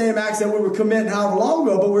committing the same acts that we were committing however long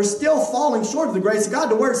ago, but we're still falling short of the grace of God.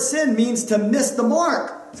 The word sin means to miss the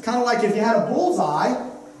mark. It's kind of like if you had a bullseye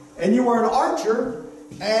and you were an archer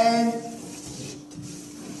and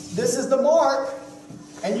this is the mark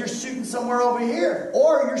and you're shooting somewhere over here,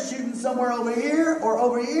 or you're shooting somewhere over here or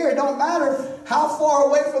over here. It don't matter how far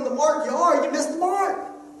away from the mark you are, you miss the mark.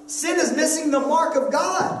 Sin is missing the mark of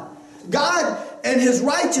God. God and his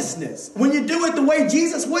righteousness. When you do it the way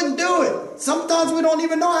Jesus wouldn't do it. Sometimes we don't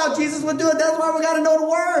even know how Jesus would do it. That's why we got to know the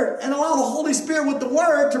Word and allow the Holy Spirit with the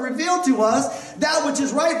Word to reveal to us that which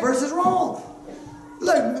is right versus wrong.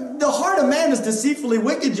 Look, the heart of man is deceitfully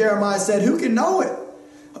wicked, Jeremiah said. Who can know it?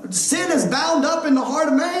 Sin is bound up in the heart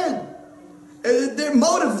of man. Their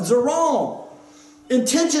motives are wrong.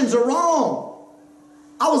 Intentions are wrong.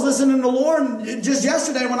 I was listening to the Lord just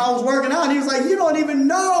yesterday when I was working out, and he was like, you don't even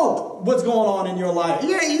know what's going on in your life.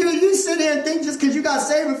 You sit here and think just because you got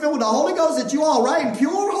saved and filled with the Holy Ghost that you all right and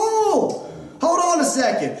pure? Hold on a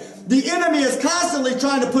second. The enemy is constantly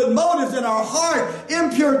trying to put motives in our heart,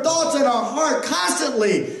 impure thoughts in our heart,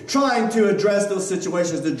 constantly trying to address those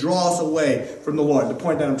situations to draw us away from the Lord. The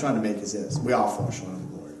point that I'm trying to make is this. We all fall short of the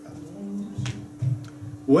glory of God.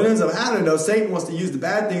 What ends up happening, though, Satan wants to use the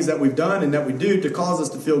bad things that we've done and that we do to cause us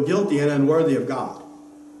to feel guilty and unworthy of God.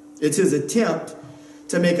 It's his attempt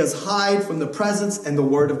to make us hide from the presence and the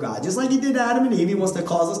Word of God. Just like he did to Adam and Eve, he wants to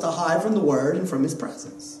cause us to hide from the Word and from his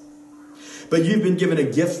presence. But you've been given a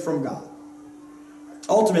gift from God.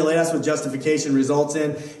 Ultimately, that's what justification results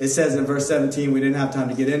in. It says in verse 17, we didn't have time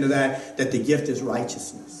to get into that the gift is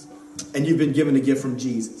righteousness. And you've been given a gift from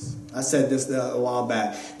Jesus. I said this a while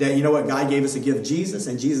back, that you know what? God gave us a gift, Jesus,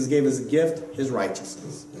 and Jesus gave us a gift, his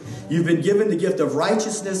righteousness. You've been given the gift of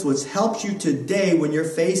righteousness, which helps you today when you're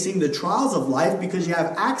facing the trials of life because you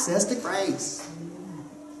have access to grace.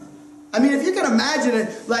 I mean, if you can imagine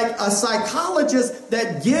it like a psychologist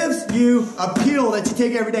that gives you a pill that you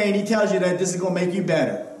take every day and he tells you that this is going to make you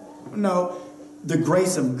better. No, the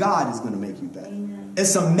grace of God is going to make you better. Amen.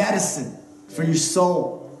 It's some medicine for your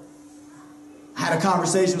soul. I had a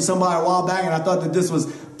conversation with somebody a while back and I thought that this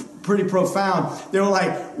was pretty profound. They were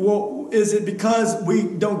like, well, is it because we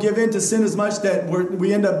don't give in to sin as much that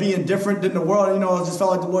we end up being different than the world? You know, I just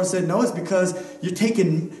felt like the Lord said, no, it's because you're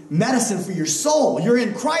taking medicine for your soul. You're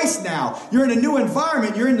in Christ now. You're in a new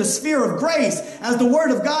environment. You're in the sphere of grace. As the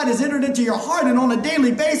Word of God is entered into your heart, and on a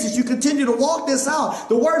daily basis, you continue to walk this out.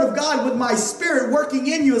 The Word of God with my Spirit working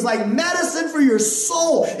in you is like medicine for your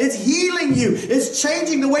soul. It's healing you. It's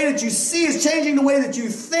changing the way that you see. It's changing the way that you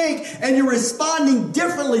think. And you're responding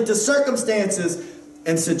differently to circumstances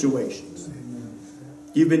and situations.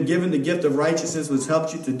 You've been given the gift of righteousness, which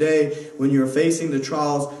helps you today when you're facing the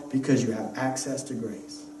trials, because you have access to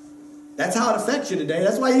grace. That's how it affects you today.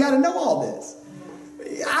 That's why you got to know all this.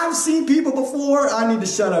 I've seen people before. I need to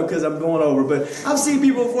shut up because I'm going over. But I've seen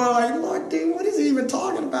people before like, Lord, dude, what is he even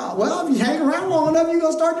talking about? Well, if you hang around long enough, you're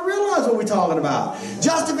going to start to realize what we're talking about.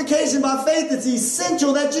 Justification by faith, it's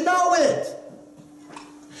essential that you know it.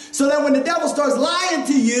 So that when the devil starts lying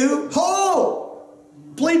to you,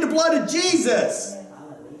 plead the blood of Jesus.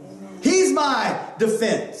 He's my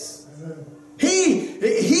defense.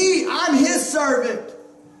 I'm his servant.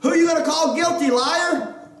 Who are you going to call guilty,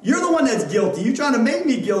 liar? You're the one that's guilty. You're trying to make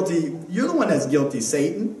me guilty. You're the one that's guilty,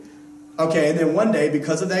 Satan. Okay, and then one day,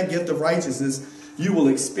 because of that gift of righteousness, you will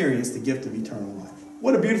experience the gift of eternal life.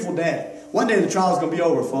 What a beautiful day. One day the trial is going to be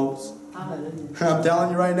over, folks. I'm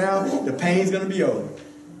telling you right now, the pain's going to be over.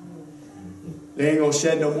 They ain't going to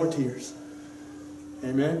shed no more tears.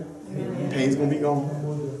 Amen? Amen. Pain's going to be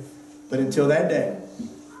gone. But until that day,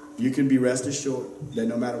 you can be rest assured that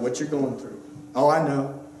no matter what you're going through. Oh, I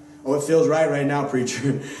know. Oh, it feels right now,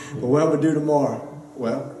 preacher. But what am I do tomorrow?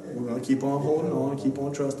 Well, we're going to keep on holding on and keep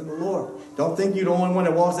on trusting the Lord. Don't think you're the only one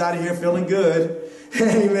that walks out of here feeling good.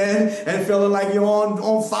 Amen. And feeling like you're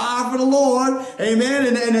on fire for the Lord.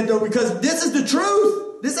 Amen. Because this is the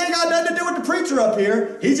truth. This ain't got nothing to do with the preacher up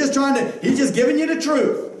here. He's just giving you the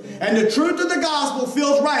truth. And the truth of the gospel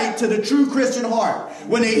feels right to the true Christian heart.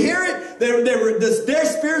 When they hear it, their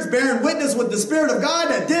spirit's bearing witness with the Spirit of God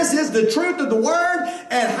that this is the truth of the word,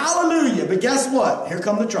 and hallelujah. But guess what? Here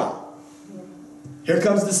comes the trial. Here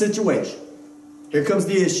comes the situation. Here comes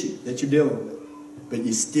the issue that you're dealing with. But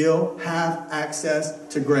you still have access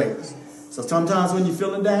to grace. So sometimes when you're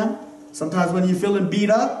feeling down, sometimes when you're feeling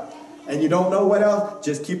beat up, and you don't know what else,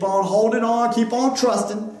 just keep on holding on, keep on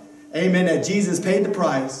trusting. Amen. That Jesus paid the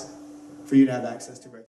price for you to have access to grace.